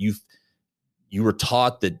growing up, you were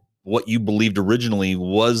taught that what you believed originally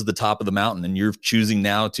was the top of the mountain, and you're choosing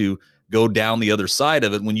now to go down the other side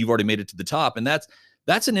of it when you've already made it to the top. And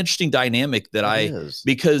that's an interesting dynamic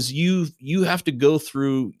because you have to go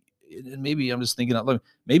through, and maybe I'm just thinking out loud,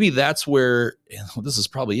 maybe that's where, this is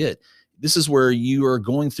probably it. This is where you are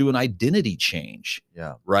going through an identity change.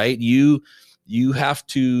 Yeah. Right. You have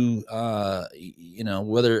to,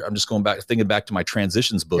 whether I'm just thinking back to my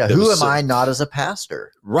transitions book. Yeah, who am I not as a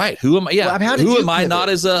pastor? Right. Who am I? Yeah. Well, who am I not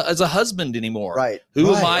as a husband anymore? Right.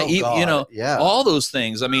 Who am I? All those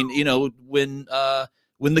things. I mean,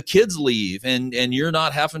 when the kids leave and you're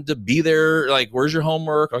not having to be there, like, where's your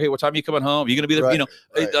homework? Okay, what time are you coming home? You're going to be there.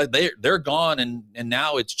 Right. They're gone, and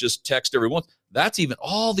now it's just text every once. That's even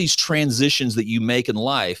all these transitions that you make in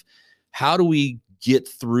life. How do we get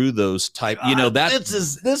through those type?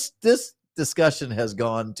 This discussion has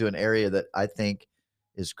gone to an area that I think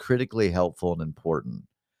is critically helpful and important.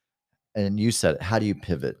 And you said, how do you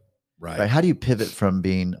pivot? Right. How do you pivot from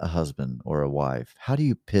being a husband or a wife? How do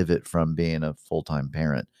you pivot from being a full-time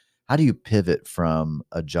parent? How do you pivot from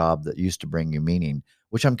a job that used to bring you meaning?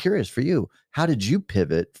 Which I'm curious for you. How did you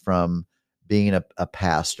pivot from being a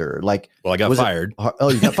pastor? Like, well, I got fired.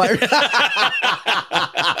 You got fired.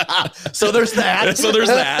 So there's that. Was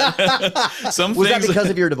that because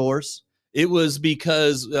of your divorce? It was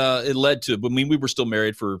because it led to. I mean, we were still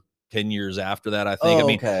married for 10 years after that, I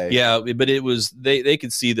think. Okay. Yeah, but it was, they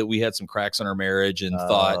could see that we had some cracks in our marriage and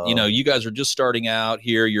thought, you guys are just starting out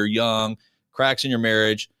here. You're young, cracks in your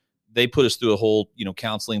marriage. They put us through a whole,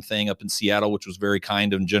 counseling thing up in Seattle, which was very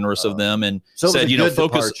kind and generous of them. And so said,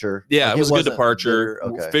 focus. Departure. Yeah, it was a good departure.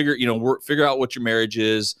 Okay. Figure out what your marriage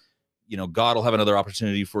is. God will have another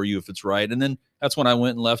opportunity for you if it's right. And then that's when I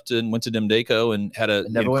went and left and went to Dimdaco and had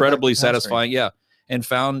an incredibly satisfying, and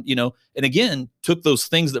found, and again, took those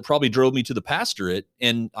things that probably drove me to the pastorate,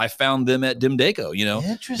 and I found them at Dimdaco.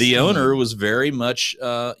 The owner was very much,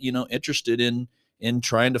 interested in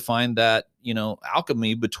trying to find that,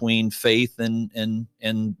 alchemy between faith and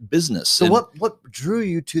business. So what drew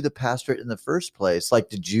you to the pastorate in the first place? Like,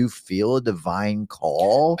 did you feel a divine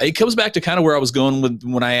call? It comes back to kind of where I was going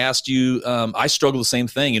when I asked you. I struggled the same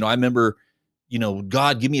thing. I remember,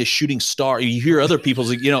 God, give me a shooting star. You hear other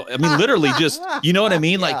people's, I mean, literally just, you know what I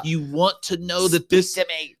mean? Yeah. Like you want to know that this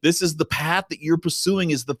is the path that you're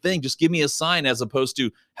pursuing is the thing. Just give me a sign, as opposed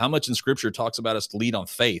to how much in scripture talks about us to lead on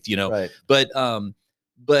faith, Right.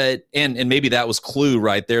 But maybe that was clue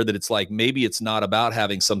right there, that it's like, maybe it's not about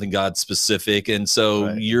having something God specific. And so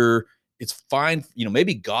Right. it's fine.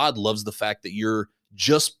 Maybe God loves the fact that you're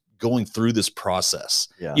just going through this process.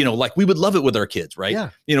 Yeah. Like we would love it with our kids, right?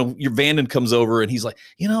 Yeah. Your Vanden comes over and he's like,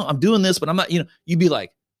 I'm doing this, but I'm not, you'd be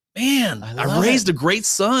like, man, I raised a great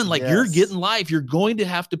son. Like you're getting life. You're going to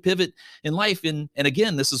have to pivot in life. And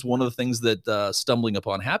again, this is one of the things that Stumbling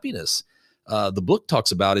Upon Happiness, the book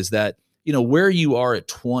talks about, is that, where you are at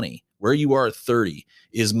 20, where you are at 30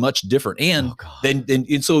 is much different. And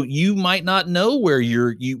and so you might not know where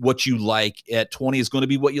what you like at 20 is going to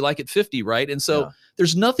be what you like at 50. Right. And so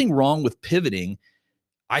there's nothing wrong with pivoting.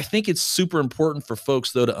 I think it's super important for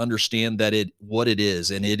folks, though, to understand that what it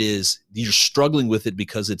is. And it is, you're struggling with it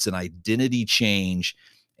because it's an identity change.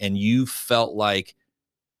 And you felt like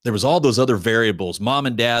there was all those other variables. Mom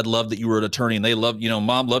and dad loved that you were an attorney, and they loved,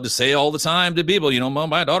 mom loved to say all the time to people, Mom,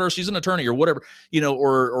 my daughter, she's an attorney, or whatever,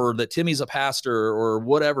 or that Timmy's a pastor or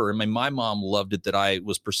whatever. I mean, my mom loved it that I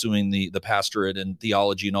was pursuing the pastorate and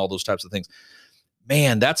theology and all those types of things.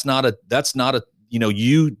 Man, that's not a,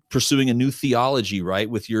 you pursuing a new theology, right?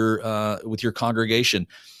 With your congregation.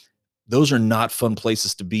 Those are not fun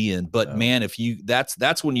places to be in. But man, if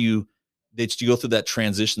that's when you go through that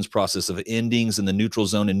transitions process of endings and the neutral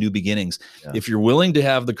zone and new beginnings. Yeah. If you're willing to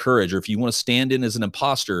have the courage, or if you want to stand in as an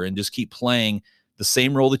imposter and just keep playing the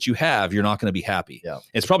same role that you have, you're not going to be happy. Yeah.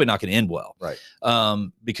 It's probably not going to end well. Right.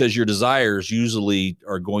 Because your desires usually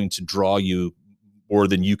are going to draw you more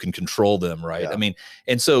than you can control them. Right. Yeah. I mean,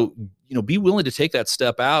 and so, be willing to take that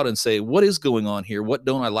step out and say, what is going on here? What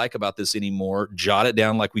don't I like about this anymore? Jot it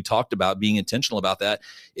down, like we talked about, being intentional about that,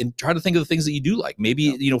 and try to think of the things that you do like.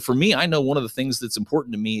 Maybe, for me, I know one of the things that's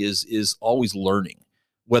important to me is always learning,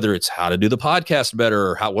 whether it's how to do the podcast better,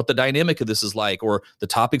 or what the dynamic of this is like, or the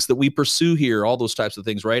topics that we pursue here, all those types of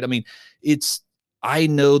things. Right. I mean, I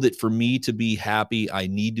know that for me to be happy, I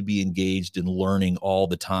need to be engaged in learning all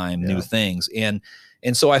the time, new things.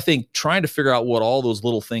 And so I think trying to figure out what all those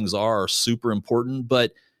little things are super important,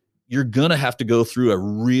 but you're going to have to go through a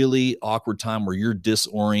really awkward time where you're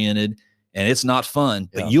disoriented and it's not fun,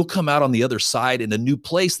 but you'll come out on the other side in a new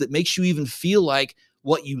place that makes you even feel like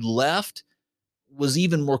what you left was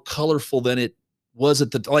even more colorful than it was at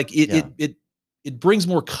the, like it brings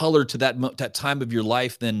more color to that time of your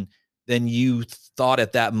life than you thought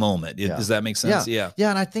at that moment. Does that make sense? Yeah.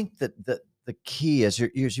 And I think that the key, as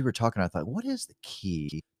you were talking, I thought, what is the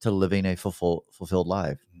key to living a fulfilled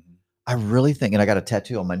life? Mm-hmm. I really think, and I got a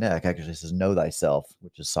tattoo on my neck, actually, it says "Know thyself,"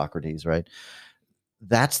 which is Socrates, right?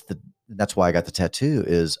 That's why I got the tattoo.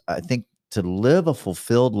 Is I think to live a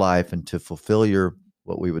fulfilled life and to fulfill your,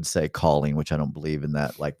 what we would say, calling, which I don't believe in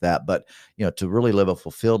that like that, but to really live a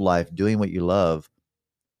fulfilled life doing what you love,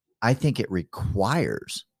 I think it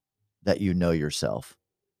requires that you know yourself.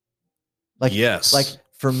 Like, yes. Like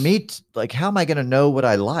for me, like, how am I going to know what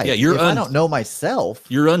I like? Yeah, if I don't know myself.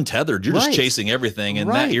 You're untethered. You're just chasing everything. And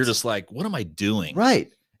that you're just like, what am I doing?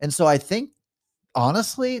 Right. And so I think,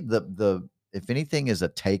 honestly, the if anything is a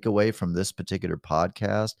takeaway from this particular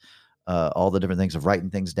podcast, all the different things of writing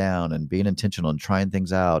things down and being intentional and trying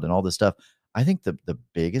things out and all this stuff, I think the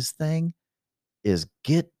biggest thing is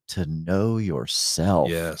get to know yourself.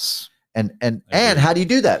 Yes. And how do you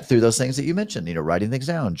do that? Through those things that you mentioned, writing things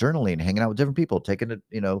down, journaling, hanging out with different people, taking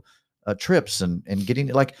trips and getting,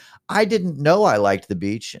 like, I didn't know I liked the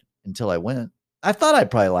beach until I went. I thought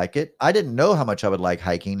I'd probably like it. I didn't know how much I would like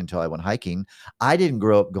hiking until I went hiking. I didn't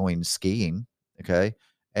grow up going skiing. Okay.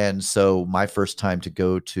 And so my first time to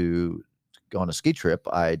go on a ski trip,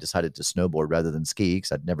 I decided to snowboard rather than ski,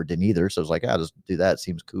 because I'd never did either. So I was like, I'll just do that. It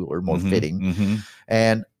seems cooler, more fitting. Mm-hmm.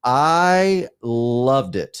 And I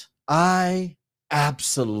loved it. I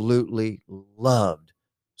absolutely loved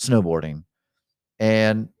snowboarding.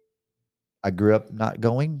 And I grew up not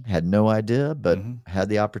going, had no idea, but had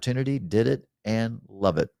the opportunity, did it, and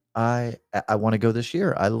love it. I want to go this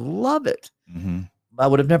year. I love it. Mm-hmm. I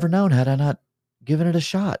would have never known had I not given it a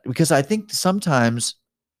shot, because I think sometimes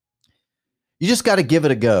you just got to give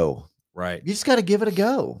it a go. Right. You just got to give it a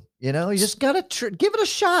go. You just got to give it a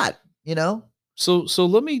shot, So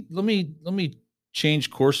let me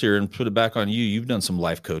change course here and put it back on you. You've done some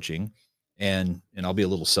life coaching, and I'll be a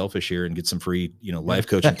little selfish here and get some free, life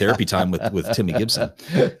coaching therapy time with Timmy Gibson.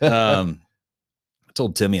 I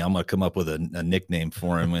told Timmy I'm going to come up with a nickname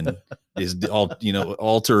for him, and his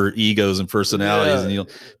alter egos and personalities. Yeah.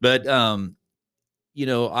 But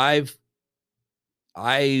I've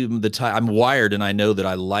I'm wired, and I know that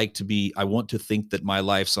I want to think that my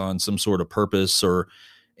life's on some sort of purpose,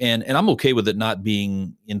 and I'm okay with it not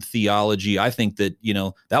being in theology. I think that,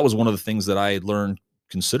 that was one of the things that I learned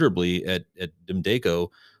considerably at Dimdeco,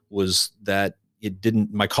 was that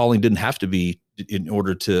my calling didn't have to be in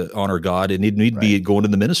order to honor God, and it need to be going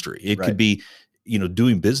in the ministry. It could be,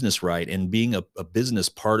 doing business right and being a business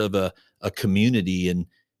part of a community, and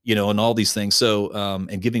and all these things. So,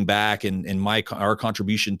 and giving back, and our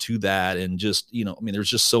contribution to that, and just, there's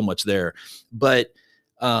just so much there. But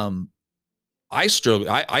I struggle.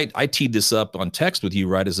 I teed this up on text with you,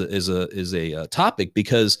 right, as a topic,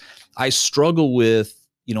 because I struggle with,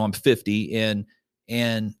 I'm 50,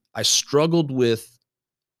 and I struggled with,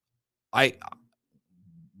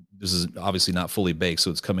 this is obviously not fully baked,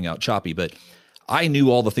 so it's coming out choppy, but I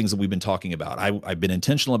knew all the things that we've been talking about. I've been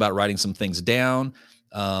intentional about writing some things down.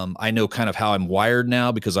 I know kind of how I'm wired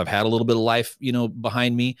now, because I've had a little bit of life,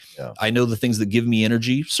 behind me. Yeah. I know the things that give me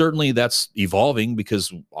energy. Certainly that's evolving,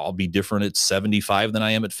 because I'll be different at 75 than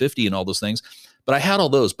I am at 50 and all those things. But I had all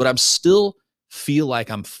those, but I'm still feel like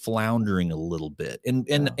I'm floundering a little bit. And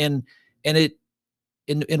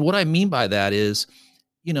what I mean by that is,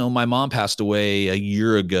 my mom passed away a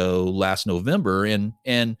year ago last November, and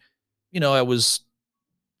I was,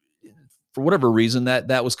 for whatever reason,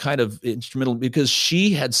 that was kind of instrumental, because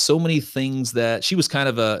she had so many things that she was kind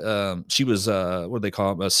of what do they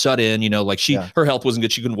call it? A shut in, her health wasn't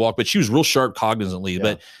good. She couldn't walk, but she was real sharp cognizantly,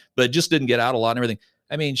 but just didn't get out a lot and everything.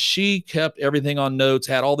 I mean, she kept everything on notes,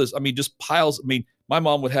 had all this, just piles. My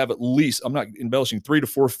mom would have at least, I'm not embellishing, 3 to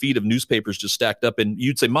 4 feet of newspapers just stacked up. And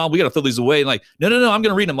you'd say, Mom, we got to throw these away. And like, no, I'm going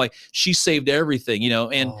to read them. Like, she saved everything,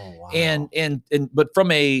 but from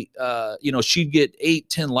she'd get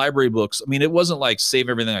 8-10 library books. It wasn't like save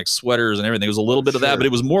everything, like sweaters and everything. It was a little bit of that, but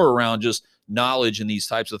it was more around just knowledge and these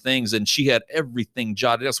types of things. And she had everything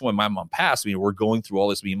jotted. That's when my mom passed. We're going through all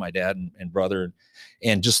this, me and my dad and brother,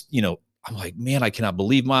 and just, I'm like, man, I cannot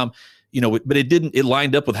believe Mom. But it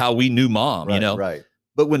lined up with how we knew Mom, Right.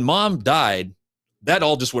 But when Mom died, that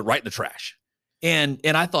all just went right in the trash. And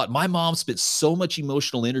I thought, my mom spent so much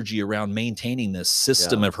emotional energy around maintaining this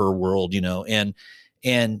system of her world, and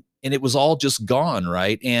it was all just gone.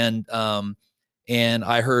 Right. And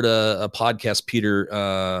I heard a podcast, Peter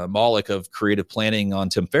Malik of Creative Planning, on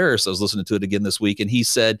Tim Ferriss. I was listening to it again this week. And he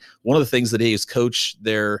said one of the things that he has coached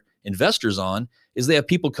their investors on is they have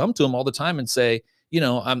people come to him all the time and say,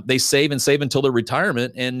 they save until their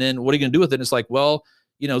retirement. And then what are you going to do with it? And it's like, well,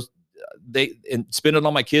 they spend it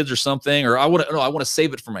on my kids or something, or I want to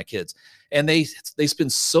save it for my kids. And they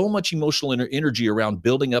spend so much emotional energy around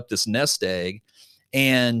building up this nest egg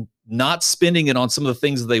and not spending it on some of the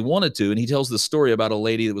things that they wanted to. And he tells this story about a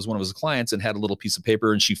lady that was one of his clients and had a little piece of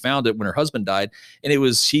paper, and she found it when her husband died. And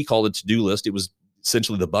he called it to-do list. It was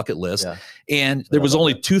essentially the bucket list. Yeah. And there was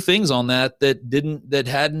only 2 things on that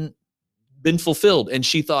hadn't been fulfilled. And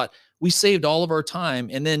she thought, we saved all of our time.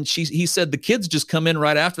 And then he said the kids just come in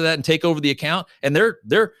right after that and take over the account, and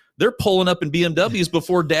they're pulling up in BMWs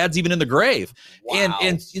before Dad's even in the grave. Wow.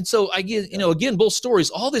 And so I get, again, both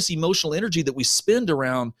stories, all this emotional energy that we spend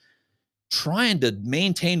around trying to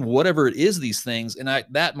maintain whatever it is, these things. And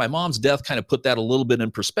my mom's death kind of put that a little bit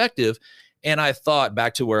in perspective. And I thought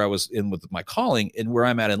back to where I was in with my calling and where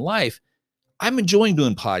I'm at in life. I'm enjoying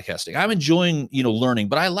doing podcasting. I'm enjoying, learning,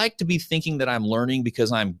 but I like to be thinking that I'm learning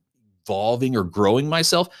because I'm evolving or growing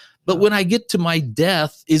myself. But when I get to my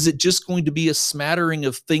death, is it just going to be a smattering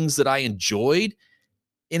of things that I enjoyed?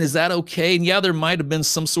 And is that okay? And there might have been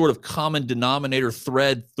some sort of common denominator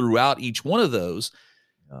thread throughout each one of those.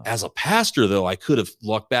 As a pastor, though, I could have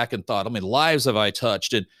looked back and thought, lives have I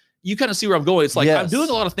touched? And you kind of see where I'm going. It's like, I'm doing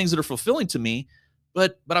a lot of things that are fulfilling to me,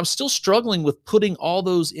 but I'm still struggling with putting all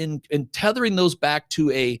those in and tethering those back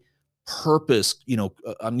to a purpose.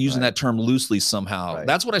 I'm using that term loosely somehow. Right.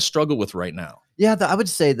 That's what I struggle with right now. Yeah, I would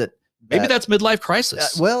say that maybe that's midlife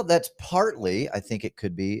crisis. Well, that's partly, I think it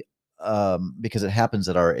could be, because it happens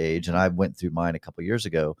at our age, and I went through mine a couple of years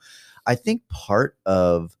ago. I think part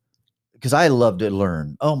of, because I love to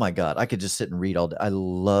learn. Oh my God, I could just sit and read all day. I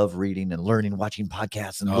love reading and learning, watching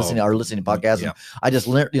podcasts and listening to podcasts. Yeah. And I just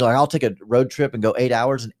learn, I'll take a road trip and go 8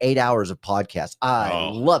 hours and 8 hours of podcasts. I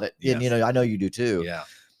love it. Yes. And I know you do too. Yeah.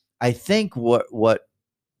 I think what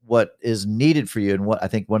is needed for you, and what I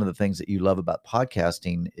think one of the things that you love about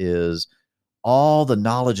podcasting is all the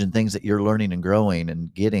knowledge and things that you're learning and growing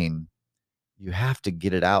and getting, you have to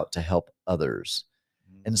get it out to help others.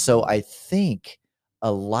 Mm-hmm. And so I think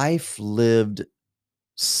a life lived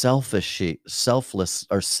selfishly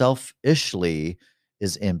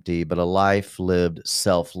is empty, but a life lived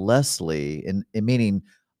selflessly, and meaning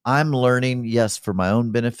I'm learning, yes, for my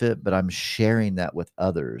own benefit, but I'm sharing that with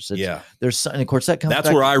others. There's, and of course that comes.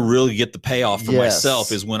 That's where I really get the payoff for Yes.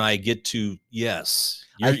 myself, is when I get to, yes,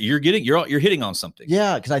 you're hitting on something.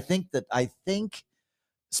 Yeah. Cause I think,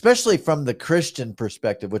 especially from the Christian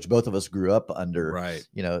perspective, which both of us grew up under, right?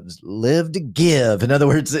 Live to give. In other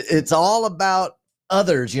words, it's all about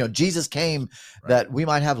others. Jesus came that we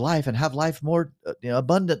might have life and have life more,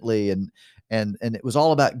 abundantly. And it was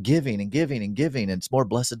all about giving and giving and giving. And it's more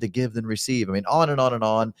blessed to give than receive. I mean, on and on and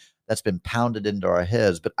on. That's been pounded into our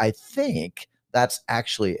heads. But I think that's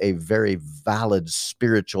actually a very valid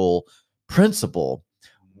spiritual principle,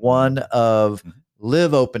 one of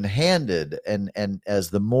live open-handed. And as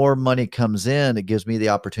the more money comes in, it gives me the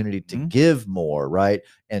opportunity to give more, right?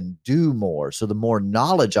 And do more. So the more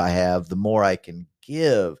knowledge I have, the more I can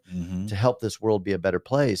give to help this world be a better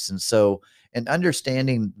place. And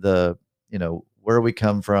understanding where we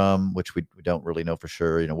come from, which we don't really know for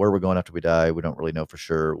sure, where we're going after we die, we don't really know for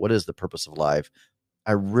sure. What is the purpose of life?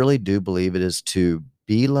 I really do believe it is to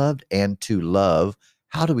be loved and to love.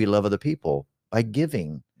 How do we love other people? By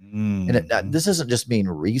giving. And this doesn't just mean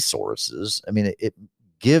resources. I mean, it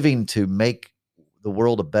giving to make the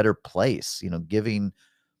world a better place, giving.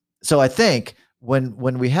 So I think when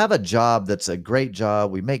we have a job that's a great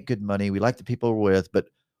job, we make good money, we like the people we're with, but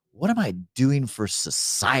what am I doing for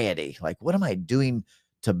society? Like, what am I doing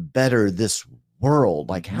to better this world?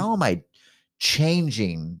 Like, how am I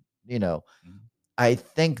changing? I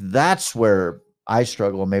think that's where I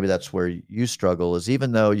struggle, and maybe that's where you struggle, is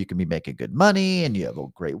even though you can be making good money and you have a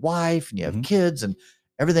great wife and you have kids and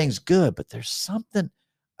everything's good, but there's something,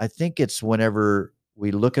 I think it's whenever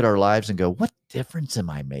we look at our lives and go, what difference am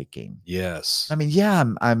I making? Yes. I mean, yeah,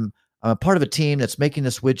 I'm a part of a team that's making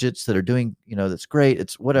this widgets that are doing, that's great.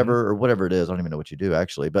 It's whatever, or whatever it is. I don't even know what you do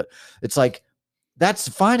actually, but it's like, that's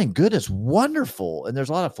fine and good. It's wonderful. And there's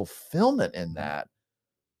a lot of fulfillment in that.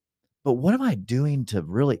 But what am I doing to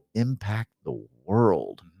really impact the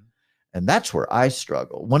world? And that's where I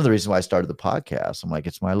struggle. One of the reasons why I started the podcast, I'm like,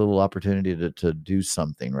 it's my little opportunity to do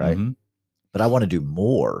something, right? But I want to do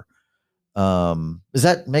more. Does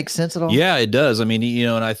that make sense at all? Yeah, it does. I mean,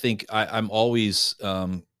 and I think I'm always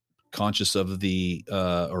conscious of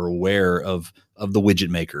or aware of the widget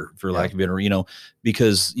maker, for lack of better,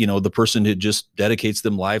 because, the person who just dedicates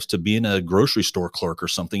them lives to being a grocery store clerk or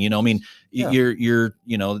something, I mean, you're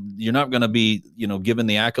not going to be, given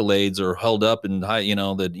the accolades or held up and high,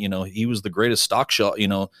 that, he was the greatest stock shot,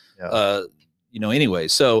 anyway.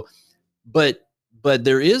 So, but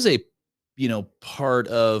there is a, part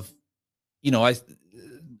of,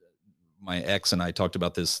 my ex and I talked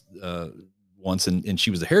about this, once, and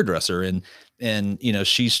she was a hairdresser, and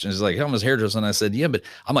she's like, how much hairdresser? And I said, yeah, but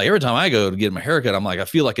I'm like, every time I go to get my haircut, I'm like, I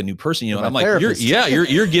feel like a new person, and I'm like,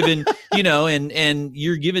 you're giving, and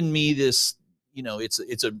you're giving me this,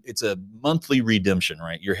 it's a monthly redemption,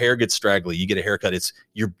 right? Your hair gets straggly, you get a haircut,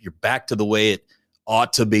 you're back to the way it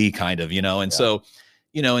ought to be, kind of, and so,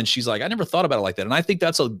 and she's like, I never thought about it like that. And I think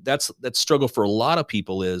that's struggle for a lot of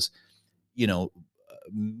people is,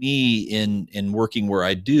 me in working where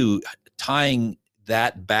I do, tying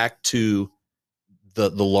that back to the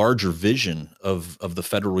larger vision of the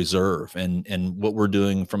Federal Reserve and what we're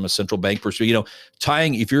doing from a central bank perspective,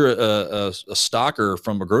 tying, if you're a stocker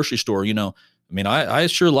from a grocery store, I mean, I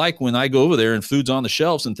sure like when I go over there and food's on the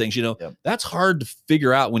shelves and things, that's hard to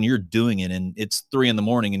figure out when you're doing it and it's 3 a.m.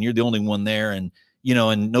 and you're the only one there and,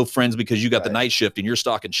 and no friends because you got the night shift and you're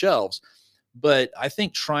stocking shelves. But I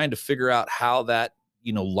think trying to figure out how that,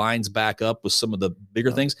 lines back up with some of the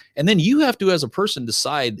bigger things. And then you have to, as a person,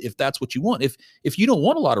 decide if that's what you want. If you don't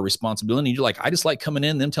want a lot of responsibility and you're like, I just like coming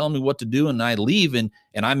in, them telling me what to do and I leave and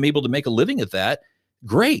I'm able to make a living at that,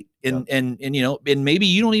 great. And maybe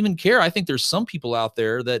you don't even care. I think there's some people out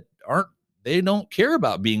there that they don't care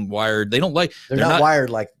about being wired. They don't like, they're not wired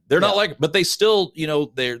like, not like, but they still,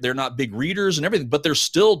 they're not big readers and everything, but they're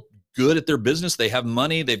still good at their business. They have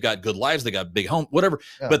money. They've got good lives. They got big home, whatever,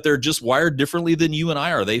 but they're just wired differently than you and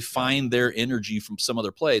I are. They find their energy from some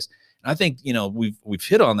other place. And I think, we've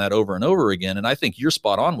hit on that over and over again. And I think you're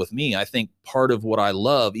spot on with me. I think part of what I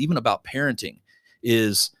love, even about parenting,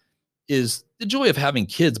 is the joy of having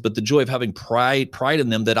kids, but the joy of having pride in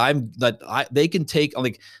them they can take,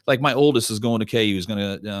 like my oldest is going to KU, he's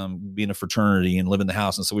going to be in a fraternity and live in the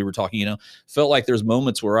house. And so we were talking, felt like there's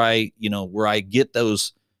moments where I get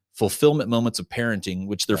those fulfillment moments of parenting,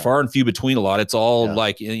 which they're far and few between a lot. It's all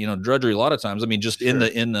like, drudgery a lot of times. I mean, just in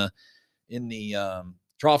the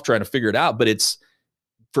trough trying to figure it out, but it's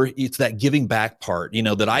that giving back part,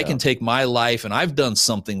 that I can take my life and I've done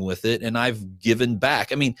something with it and I've given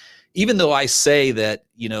back. I mean, even though I say that,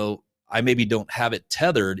 I maybe don't have it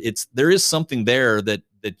tethered. There is something there that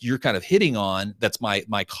you're kind of hitting on. That's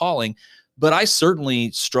my calling, but I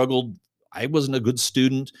certainly struggled. I wasn't a good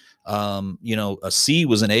student. A C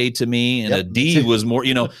was an A to me, and a D was more,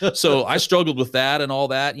 so I struggled with that and all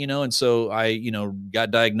that, and so I,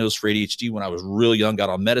 got diagnosed for ADHD when I was real young, got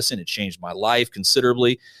on medicine. It changed my life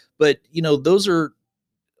considerably. But, those are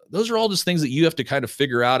all just things that you have to kind of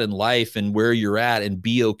figure out in life and where you're at and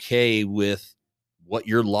be okay with what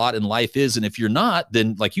your lot in life is. And if you're not,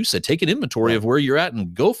 then like you said, take an inventory of where you're at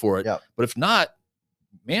and go for it. But if not,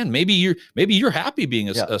 man, maybe you're happy being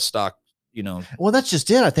a stock, Well, that's just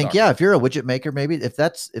it. I think, if you're a widget maker, maybe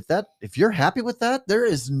if you're happy with that, there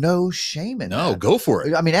is no shame in that. No, go for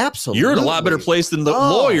it. I mean, absolutely. You're in a lot better place than the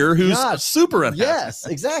lawyer who's super unhappy. Yes,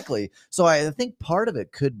 exactly. So I think part of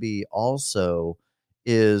it could be also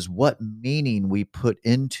is what meaning we put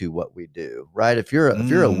into what we do, right? If you're a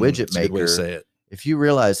widget maker, good way to say it. If you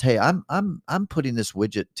realize, hey, I'm putting this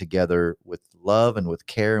widget together with love and with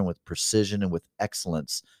care and with precision and with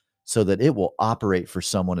excellence, so that it will operate for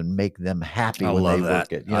someone and make them happy when they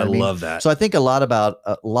work it. I love that. So I think a lot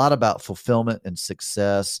about fulfillment and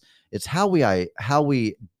success. It's how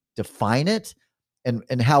we define it,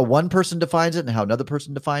 and how one person defines it and how another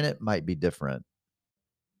person define it might be different.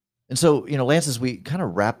 And so, Lance, as we kind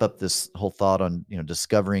of wrap up this whole thought on,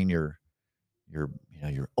 discovering your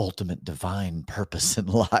ultimate divine purpose in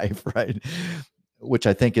life, right? Which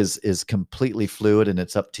I think is completely fluid, and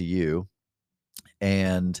it's up to you.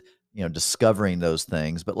 And, discovering those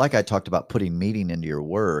things. But like I talked about, putting meaning into your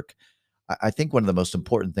work, I think one of the most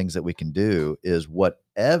important things that we can do is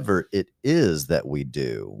whatever it is that we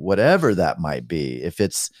do, whatever that might be, if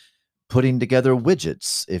it's putting together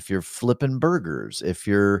widgets, if you're flipping burgers, if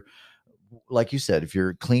you're, like you said, if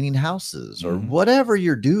you're cleaning houses or whatever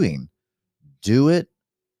you're doing, do it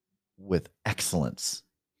with excellence.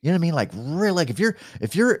 You know what I mean? Like, really, like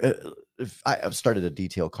if I started a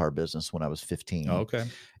detail car business when I was 15. Oh, okay.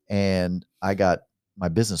 And my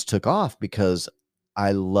business took off because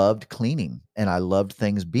I loved cleaning and I loved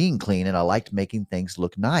things being clean and I liked making things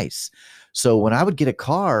look nice. So when I would get a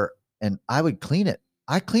car and I would clean it,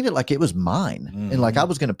 I cleaned it like it was mine and like I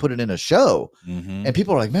was going to put it in a show. And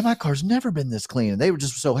people were like, man, my car's never been this clean. And they were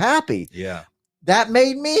just so happy. Yeah. That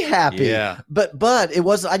made me happy. Yeah. But it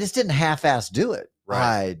wasn't, I just didn't half-ass do it. Right.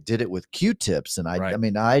 I did it with Q-tips and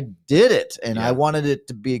I did it and I wanted it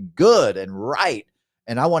to be good and right.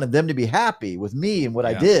 And I wanted them to be happy with me and what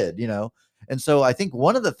I did, And so I think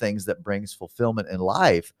one of the things that brings fulfillment in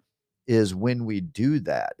life is when we do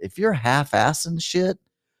that. If you're half-assing shit,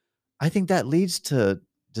 I think that leads to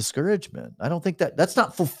discouragement. I don't think that's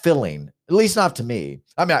not fulfilling, at least not to me.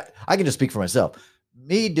 I mean, I can just speak for myself.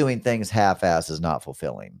 Me doing things half-ass is not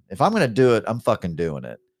fulfilling. If I'm going to do it, I'm fucking doing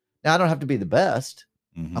it. Now, I don't have to be the best.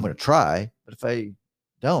 I'm going to try, but if I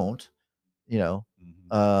don't,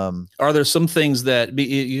 are there some things that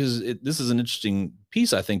this is an interesting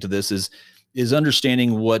piece, I think, to this is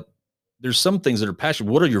understanding there's some things that are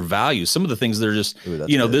passionate. What are your values? Some of the things that are just,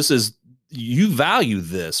 this is, you value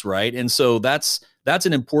this, right? And so that's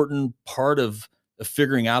an important part of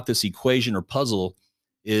figuring out this equation or puzzle,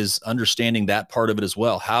 is understanding that part of it as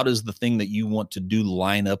well. How does the thing that you want to do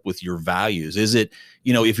line up with your values? Is it,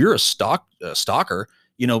 if you're a stalker,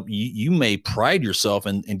 you may pride yourself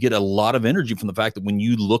and get a lot of energy from the fact that when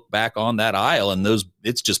you look back on that aisle and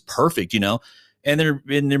it's just perfect, and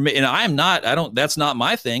that's not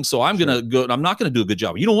my thing. So I'm going to go, I'm not going to do a good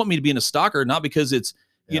job. You don't want me to be in a stalker, not because it's,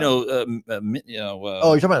 oh, you're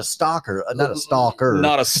talking about a stalker, not a stalker.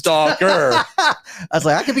 Not a stalker. I was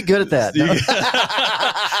like, I could be good at that. No.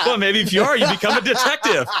 Well, maybe if you are, you become a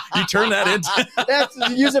detective. You turn that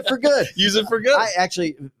into use it for good. Use it for good. I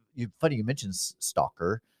actually, funny you mentioned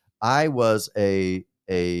stalker. I was a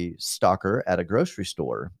stalker at a grocery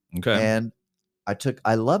store. Okay. And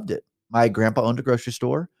I loved it. My grandpa owned a grocery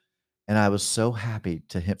store, and I was so happy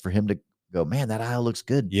for him to go, man, that aisle looks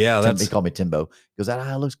good. Yeah, he called me Timbo. He goes, that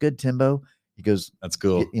aisle looks good, Timbo. He goes, that's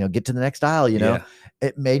cool. Get to the next aisle.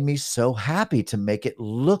 It made me so happy to make it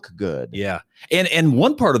look good. Yeah, and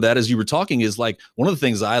one part of that, as you were talking, is like one of the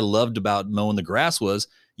things I loved about mowing the grass was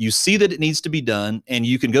you see that it needs to be done, and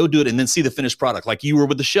you can go do it, and then see the finished product, like you were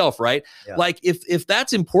with the shelf, right? Yeah. Like if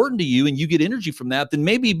that's important to you, and you get energy from that, then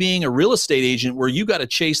maybe being a real estate agent where you got to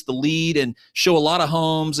chase the lead and show a lot of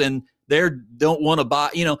homes, and they don't want to buy,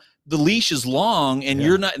 the leash is long and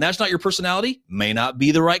you're not, and that's not your personality, may not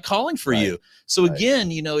be the right calling for you. So again,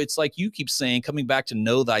 it's like you keep saying, coming back to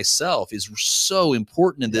know thyself is so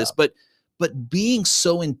important in this, but being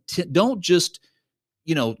so intent, don't just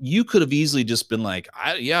you know, you could have easily just been like,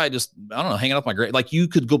 I don't know, hanging up my grandpa. Like you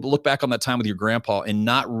could go look back on that time with your grandpa and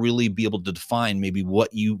not really be able to define maybe what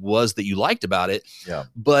that you liked about it. Yeah.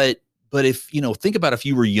 But if, you know, think about if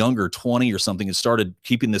you were younger, 20 or something, and started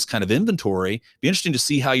keeping this kind of inventory, be interesting to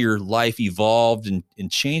see how your life evolved and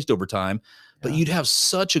changed over time. But you'd have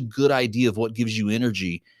such a good idea of what gives you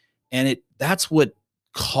energy. And that's what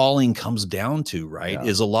calling comes down to, right? Yeah.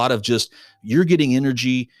 Is a lot of just, you're getting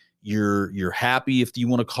energy, you're happy, if you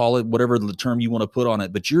want to call it whatever the term you want to put on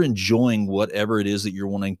it, but you're enjoying whatever it is that you're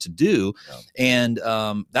wanting to do. Yeah. And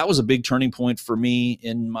that was a big turning point for me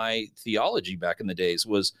in my theology back in the days.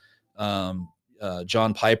 Was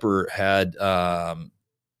John Piper had I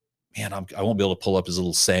won't be able to pull up his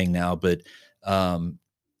little saying now, but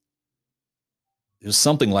it was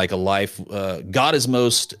something like God is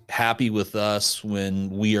most happy with us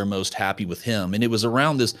when we are most happy with him. And it was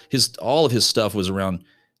around all of his stuff was around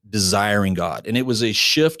desiring God. And it was a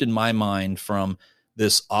shift in my mind from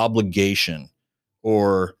this obligation,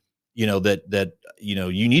 or, you know, that, you know,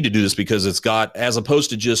 you need to do this because it's God, as opposed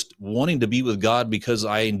to just wanting to be with God because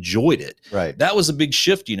I enjoyed it. Right. That was a big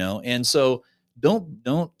shift, you know? And so don't,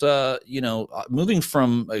 you know, moving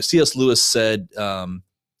from, C.S. Lewis said,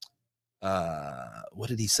 what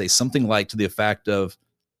did he say? Something like to the effect of,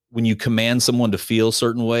 when you command someone to feel a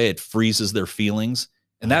certain way, it freezes their feelings.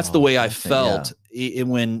 And that's the way I felt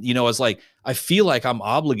when, you know, I was like, I feel like I'm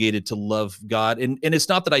obligated to love God. And it's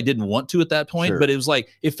not that I didn't want to at that point, but it was like,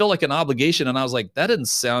 it felt like an obligation. And I was like, that didn't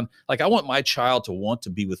sound like, I want my child to want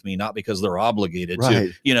to be with me, not because they're obligated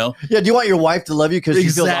to, you know? Yeah. Do you want your wife to love you because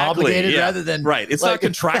you feel obligated rather than It's like, not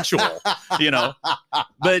contractual, you know,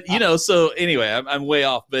 but you know, so anyway, I'm way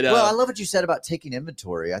off, but well, I love what you said about taking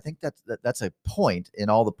inventory. I think that's a point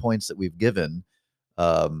in all the points that we've given.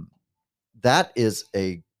 That is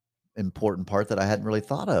a important part that I hadn't really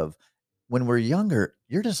thought of. When we're younger,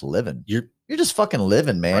 you're just living. You're just fucking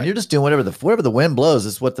living, man. Right. You're just doing whatever the wind blows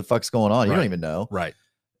is what the fuck's going on. You don't even know. Right.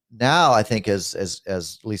 Now, I think as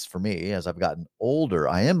at least for me, as I've gotten older,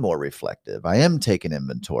 I am more reflective. I am taking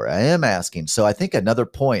inventory. I am asking. So I think another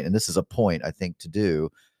point, and this is a point I think to do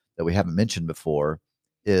that we haven't mentioned before,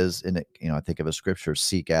 is in it, you know, I think of a scripture,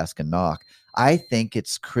 seek, ask, and knock. I think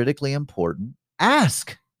it's critically important.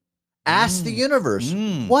 Ask the universe,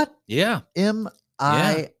 what am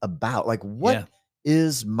I about? Like, what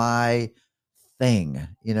is my thing?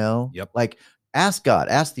 You know, like ask God,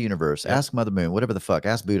 ask the universe, ask Mother Moon, whatever the fuck,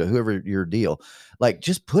 ask Buddha, whoever your deal, like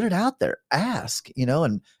just put it out there, ask, you know,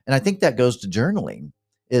 and I think that goes to journaling,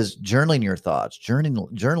 is journaling your thoughts,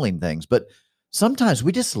 journaling things. But sometimes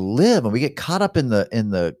we just live and we get caught up in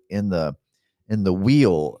the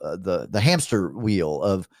wheel, the hamster wheel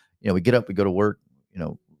of, you know, we get up, we go to work, you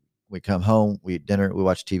know, we come home, we eat dinner, we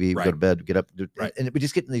watch TV, we go to bed, we get up, and we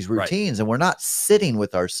just get in these routines, and we're not sitting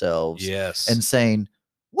with ourselves and saying,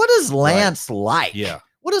 what does Lance like? Yeah.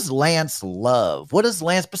 What does Lance love? What does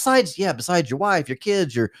Lance, besides your wife, your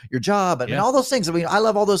kids, your job, and all those things. I mean, I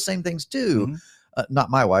love all those same things too. Mm-hmm. Not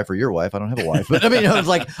my wife or your wife. I don't have a wife, but I mean, it's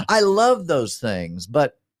like, I love those things,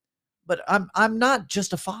 but I'm not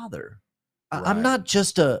just a father. I'm not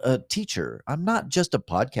just a teacher. I'm not just a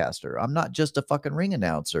podcaster. I'm not just a fucking ring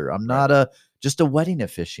announcer. I'm not just a wedding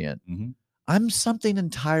officiant. Mm-hmm. I'm something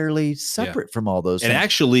entirely separate from all those things. And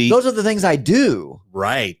actually, those are the things I do.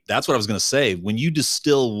 Right. That's what I was going to say. When you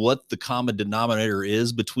distill what the common denominator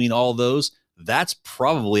is between all those, that's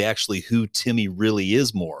probably actually who Timmy really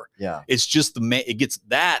is more. Yeah. It's just it gets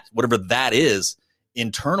that, whatever that is,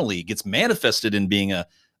 internally gets manifested in being a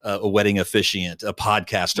wedding officiant, a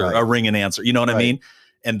podcaster, a ring announcer, you know what I mean?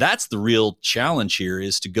 And that's the real challenge here,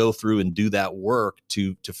 is to go through and do that work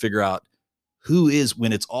to figure out who is,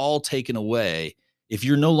 when it's all taken away. If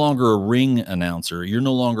you're no longer a ring announcer, you're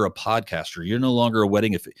no longer a podcaster, you're no longer a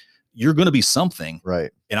wedding, you're going to be something.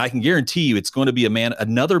 Right. And I can guarantee you it's going to be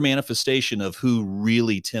another manifestation of who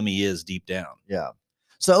really Timmy is deep down. Yeah.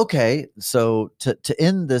 So, okay. So to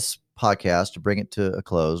end this podcast, to bring it to a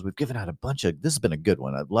close, we've given out this has been a good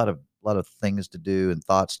one. A lot of things to do and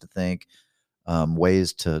thoughts to think,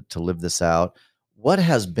 ways to live this out. What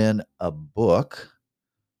has been a book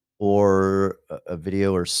or a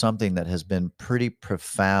video or something that has been pretty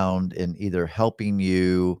profound in either helping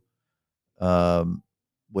you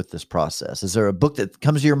with this process? Is there a book that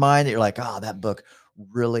comes to your mind that you're like, that book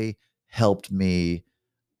really helped me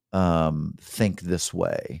think this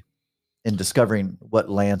way in discovering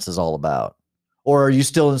what Lance is all about? Or are you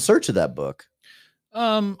still in search of that book?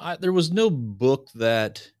 There was no book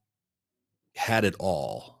that had it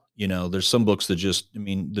all. You know, there's some books that just, I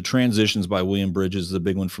mean, The Transitions by William Bridges is a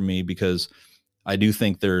big one for me, because I do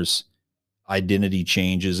think identity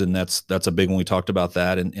changes. And that's a big one. We talked about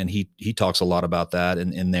that. And he talks a lot about that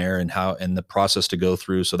in there and how, and the process to go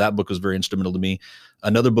through. So that book was very instrumental to me.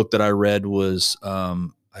 Another book that I read was,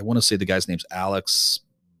 I want to say the guy's name's Alex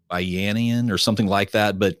Bayanian or something like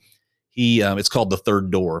that, but it's called The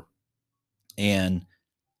Third Door. And,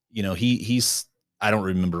 he's, I don't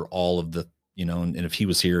remember all of the, and if he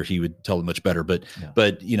was here, he would tell it much better, but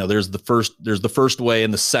there's the first way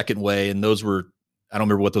and the second way. And those were, I don't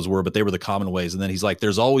remember what those were, but they were the common ways. And then he's like,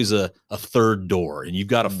 there's always a third door, and you've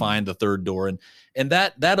got to find the third door. And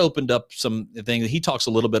that opened up some things. He talks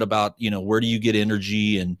a little bit about, where do you get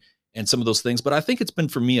energy and some of those things. But I think it's been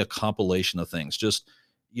for me a compilation of things. Just,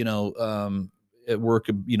 at work,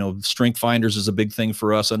 Strength Finders is a big thing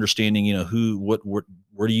for us, understanding,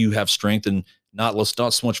 where do you have strength, and let's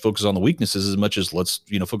not so much focus on the weaknesses as much as let's,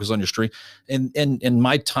 focus on your strength, and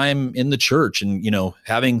my time in the church, and,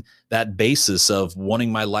 having that basis of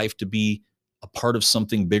wanting my life to be a part of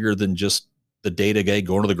something bigger than just the day to day,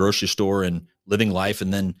 going to the grocery store and living life.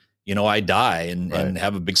 And then, I die and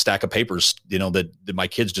have a big stack of papers, that my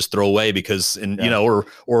kids just throw away because,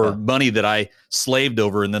 or money that I slaved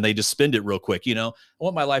over and then they just spend it real quick. I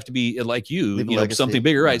want my life to be like something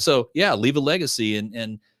bigger. Right. So leave a legacy.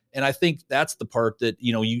 And I think that's the part that,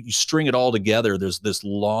 you string it all together. There's this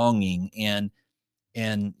longing and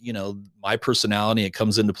my personality, it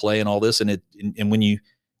comes into play and all this. And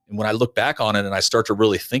when I look back on it and I start to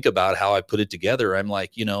really think about how I put it together, I'm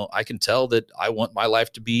like, I can tell that I want my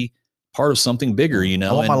life to be part of something bigger,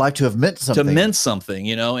 I want my life to have meant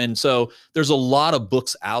something. And so there's a lot of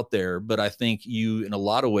books out there, but I think in a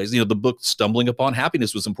lot of ways, the book Stumbling Upon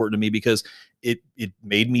Happiness was important to me because it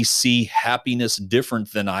made me see happiness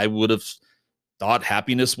different than I would have thought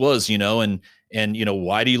happiness was, and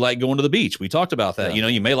why do you like going to the beach? We talked about that.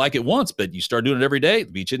 You may like it once, but you start doing it every day,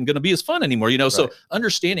 the beach isn't going to be as fun anymore, So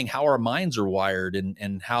understanding how our minds are wired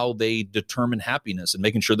and how they determine happiness and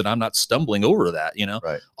making sure that I'm not stumbling over that,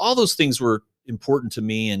 all those things were important to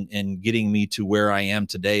me and getting me to where I am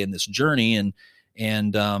today in this journey.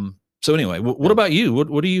 And so anyway, what about you?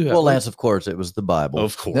 What do you have? Well, Lance, of course, it was the Bible.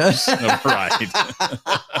 Of course. Right.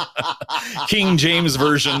 King James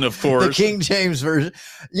Version, of course. The King James Version.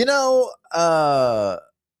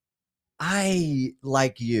 I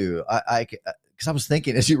like you. Because I was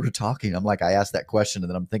thinking as you were talking, I'm like, I asked that question and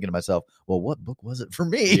then I'm thinking to myself, well, what book was it for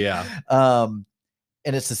me? Yeah. And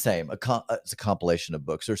it's the same. It's a compilation of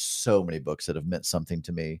books. There's so many books that have meant something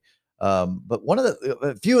to me. But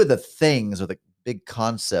a few of the things or the big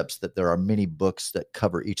concepts that there are many books that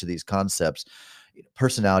cover each of these concepts,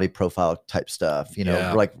 personality profile type stuff,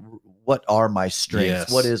 like what are my strengths?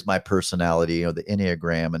 Yes. What is my personality? The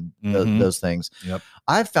Enneagram and those things. Yep.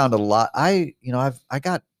 I've found a lot. I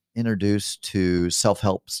got introduced to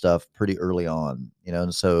self-help stuff pretty early on,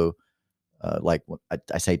 and so like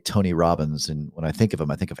I say Tony Robbins, and when I think of him,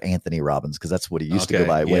 I think of Anthony Robbins because that's what he used to go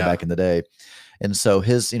by way back in the day. And so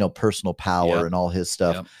his, personal power and all his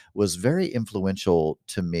stuff was very influential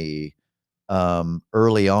to me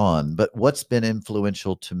early on. But what's been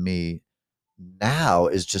influential to me now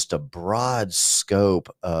is just a broad scope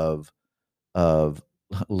of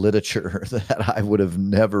literature that I would have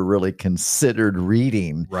never really considered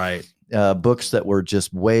reading. Right. Books that were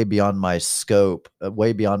just way beyond my scope,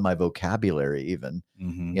 way beyond my vocabulary even.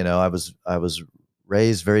 Mm-hmm. I was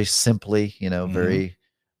raised very simply, very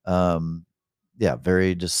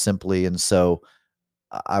very just simply. And so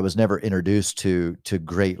I was never introduced to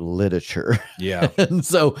great literature. Yeah. And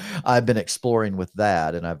so I've been exploring with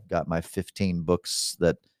that, and I've got my 15 books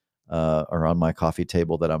that are on my coffee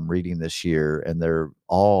table that I'm reading this year, and they're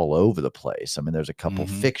all over the place. I mean, there's a couple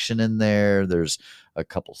fiction in there. There's a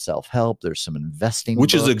couple self-help. There's some investing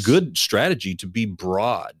Which books. is a good strategy to be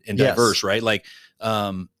broad and diverse, right? Like,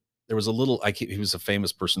 there was he was a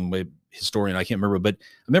famous person, historian, I can't remember, but I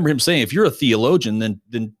remember him saying, if you're a theologian,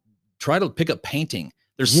 then try to pick up painting.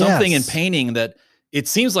 There's something in painting that it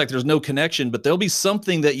seems like there's no connection, but there'll be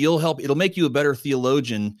something that it'll make you a better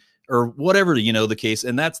theologian or whatever, the case.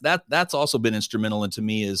 And that's also been instrumental into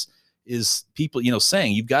me is people,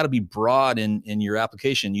 saying you've got to be broad in your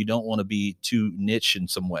application. You don't want to be too niche in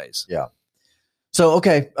some ways. Yeah. So,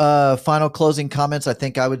 okay. Final closing comments. I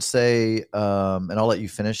think I would say, and I'll let you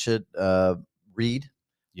finish it. Read.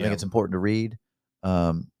 I think it's important to read.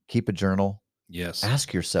 Keep a journal. Yes.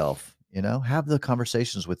 Ask yourself, have the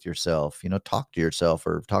conversations with yourself, talk to yourself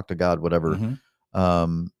or talk to God, whatever.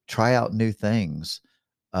 Try out new things.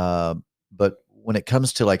 But when it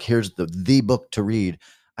comes to like, here's the book to read,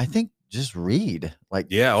 I think just read. Like,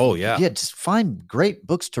 just find great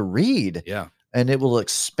books to read. Yeah. And it will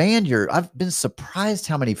expand I've been surprised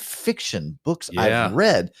how many fiction books I've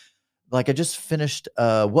read. like I just finished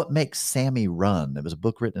What Makes Sammy Run. It was a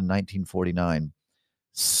book written in 1949.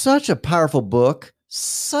 Such a powerful book,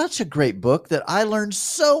 such a great book that I learned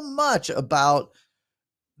so much about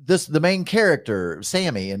the main character,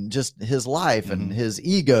 Sammy, and just his life and his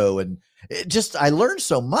ego. And I learned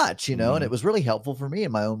so much, and it was really helpful for me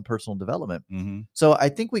in my own personal development. So I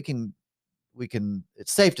think we can,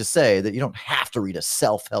 it's safe to say that you don't have to read a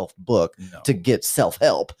self-help book to get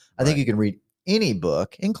self-help. I think you can read any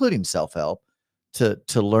book, including self-help, to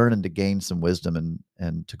learn and to gain some wisdom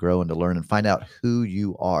and to grow and to learn and find out who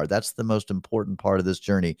you are. That's the most important part of this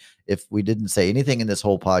journey. If we didn't say anything in this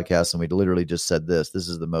whole podcast and we literally just said this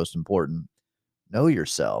is the most important. Know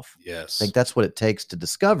yourself. Yes. I think that's what it takes to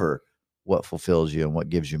discover what fulfills you and what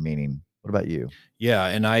gives you meaning. What about you? Yeah.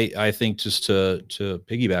 And I think just to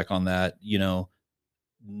piggyback on that,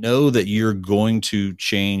 know that you're going to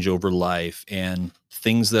change over life, and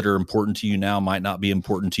things that are important to you now might not be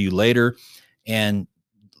important to you later. And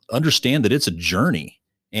understand that it's a journey,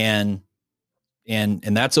 and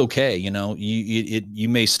that's okay. You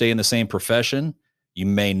may stay in the same profession, you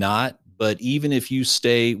may not, but even if you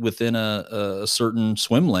stay within a certain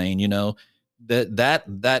swim lane,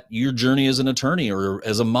 that your journey as an attorney or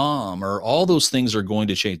as a mom or all those things are going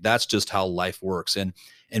to change. That's just how life works, and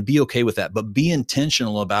be okay with that, but be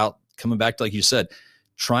intentional about coming back to, like you said,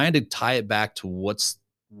 trying to tie it back to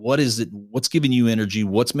what is it? What's giving you energy?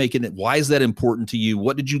 What's making it? Why is that important to you?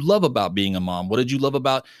 What did you love about being a mom? What did you love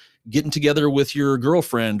about getting together with your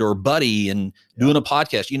girlfriend or buddy and doing a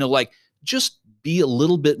podcast? Like, just be a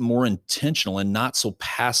little bit more intentional and not so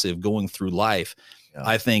passive going through life. Yeah.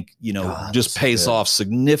 I think, just pays off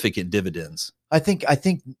significant dividends. I think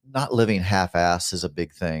not living half-ass is a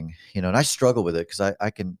big thing, and I struggle with it because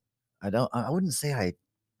I wouldn't say I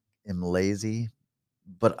am lazy,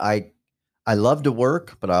 but I love to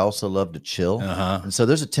work, but I also love to chill. And so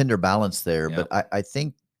there's a tender balance there. Yep. But I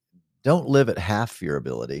think don't live at half your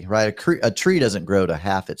ability, right? A tree doesn't grow to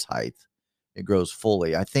half its height. It grows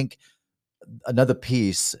fully. I think another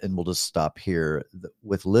piece, and we'll just stop here,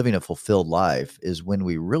 with living a fulfilled life is when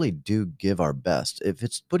we really do give our best. If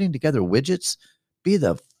it's putting together widgets, be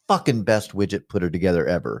the fucking best widget putter together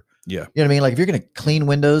ever. Yeah. You know what I mean? Like, if you're going to clean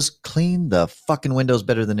windows, clean the fucking windows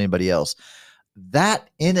better than anybody else. That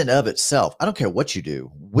in and of itself, I don't care what you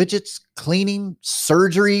do, widgets, cleaning,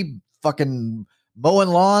 surgery, fucking mowing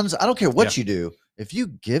lawns. I don't care what you do. If you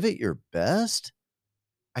give it your best,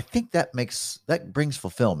 I think that brings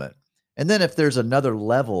fulfillment. And then if there's another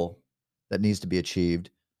level that needs to be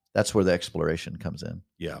achieved, that's where the exploration comes in.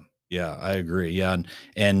 Yeah. Yeah, I agree. Yeah.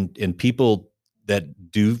 And people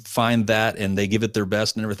that do find that and they give it their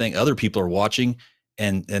best and everything, other people are watching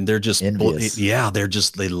and they're just envious.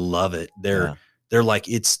 They love it. They're like,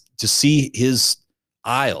 it's to see his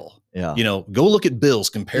aisle. Yeah. Go look at Bill's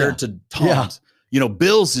compared to Tom's.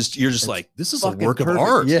 Bill's you're just like, this is a work of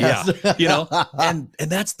art. Yes. Yeah. and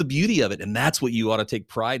that's the beauty of it. And that's what you ought to take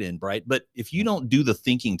pride in, right? But if you don't do the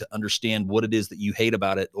thinking to understand what it is that you hate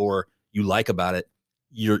about it or you like about it,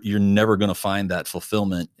 you're never going to find that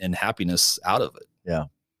fulfillment and happiness out of it. Yeah,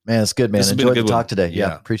 man, it's good, man. Enjoyed the talk today.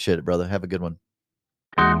 Yeah, appreciate it, brother. Have a good one.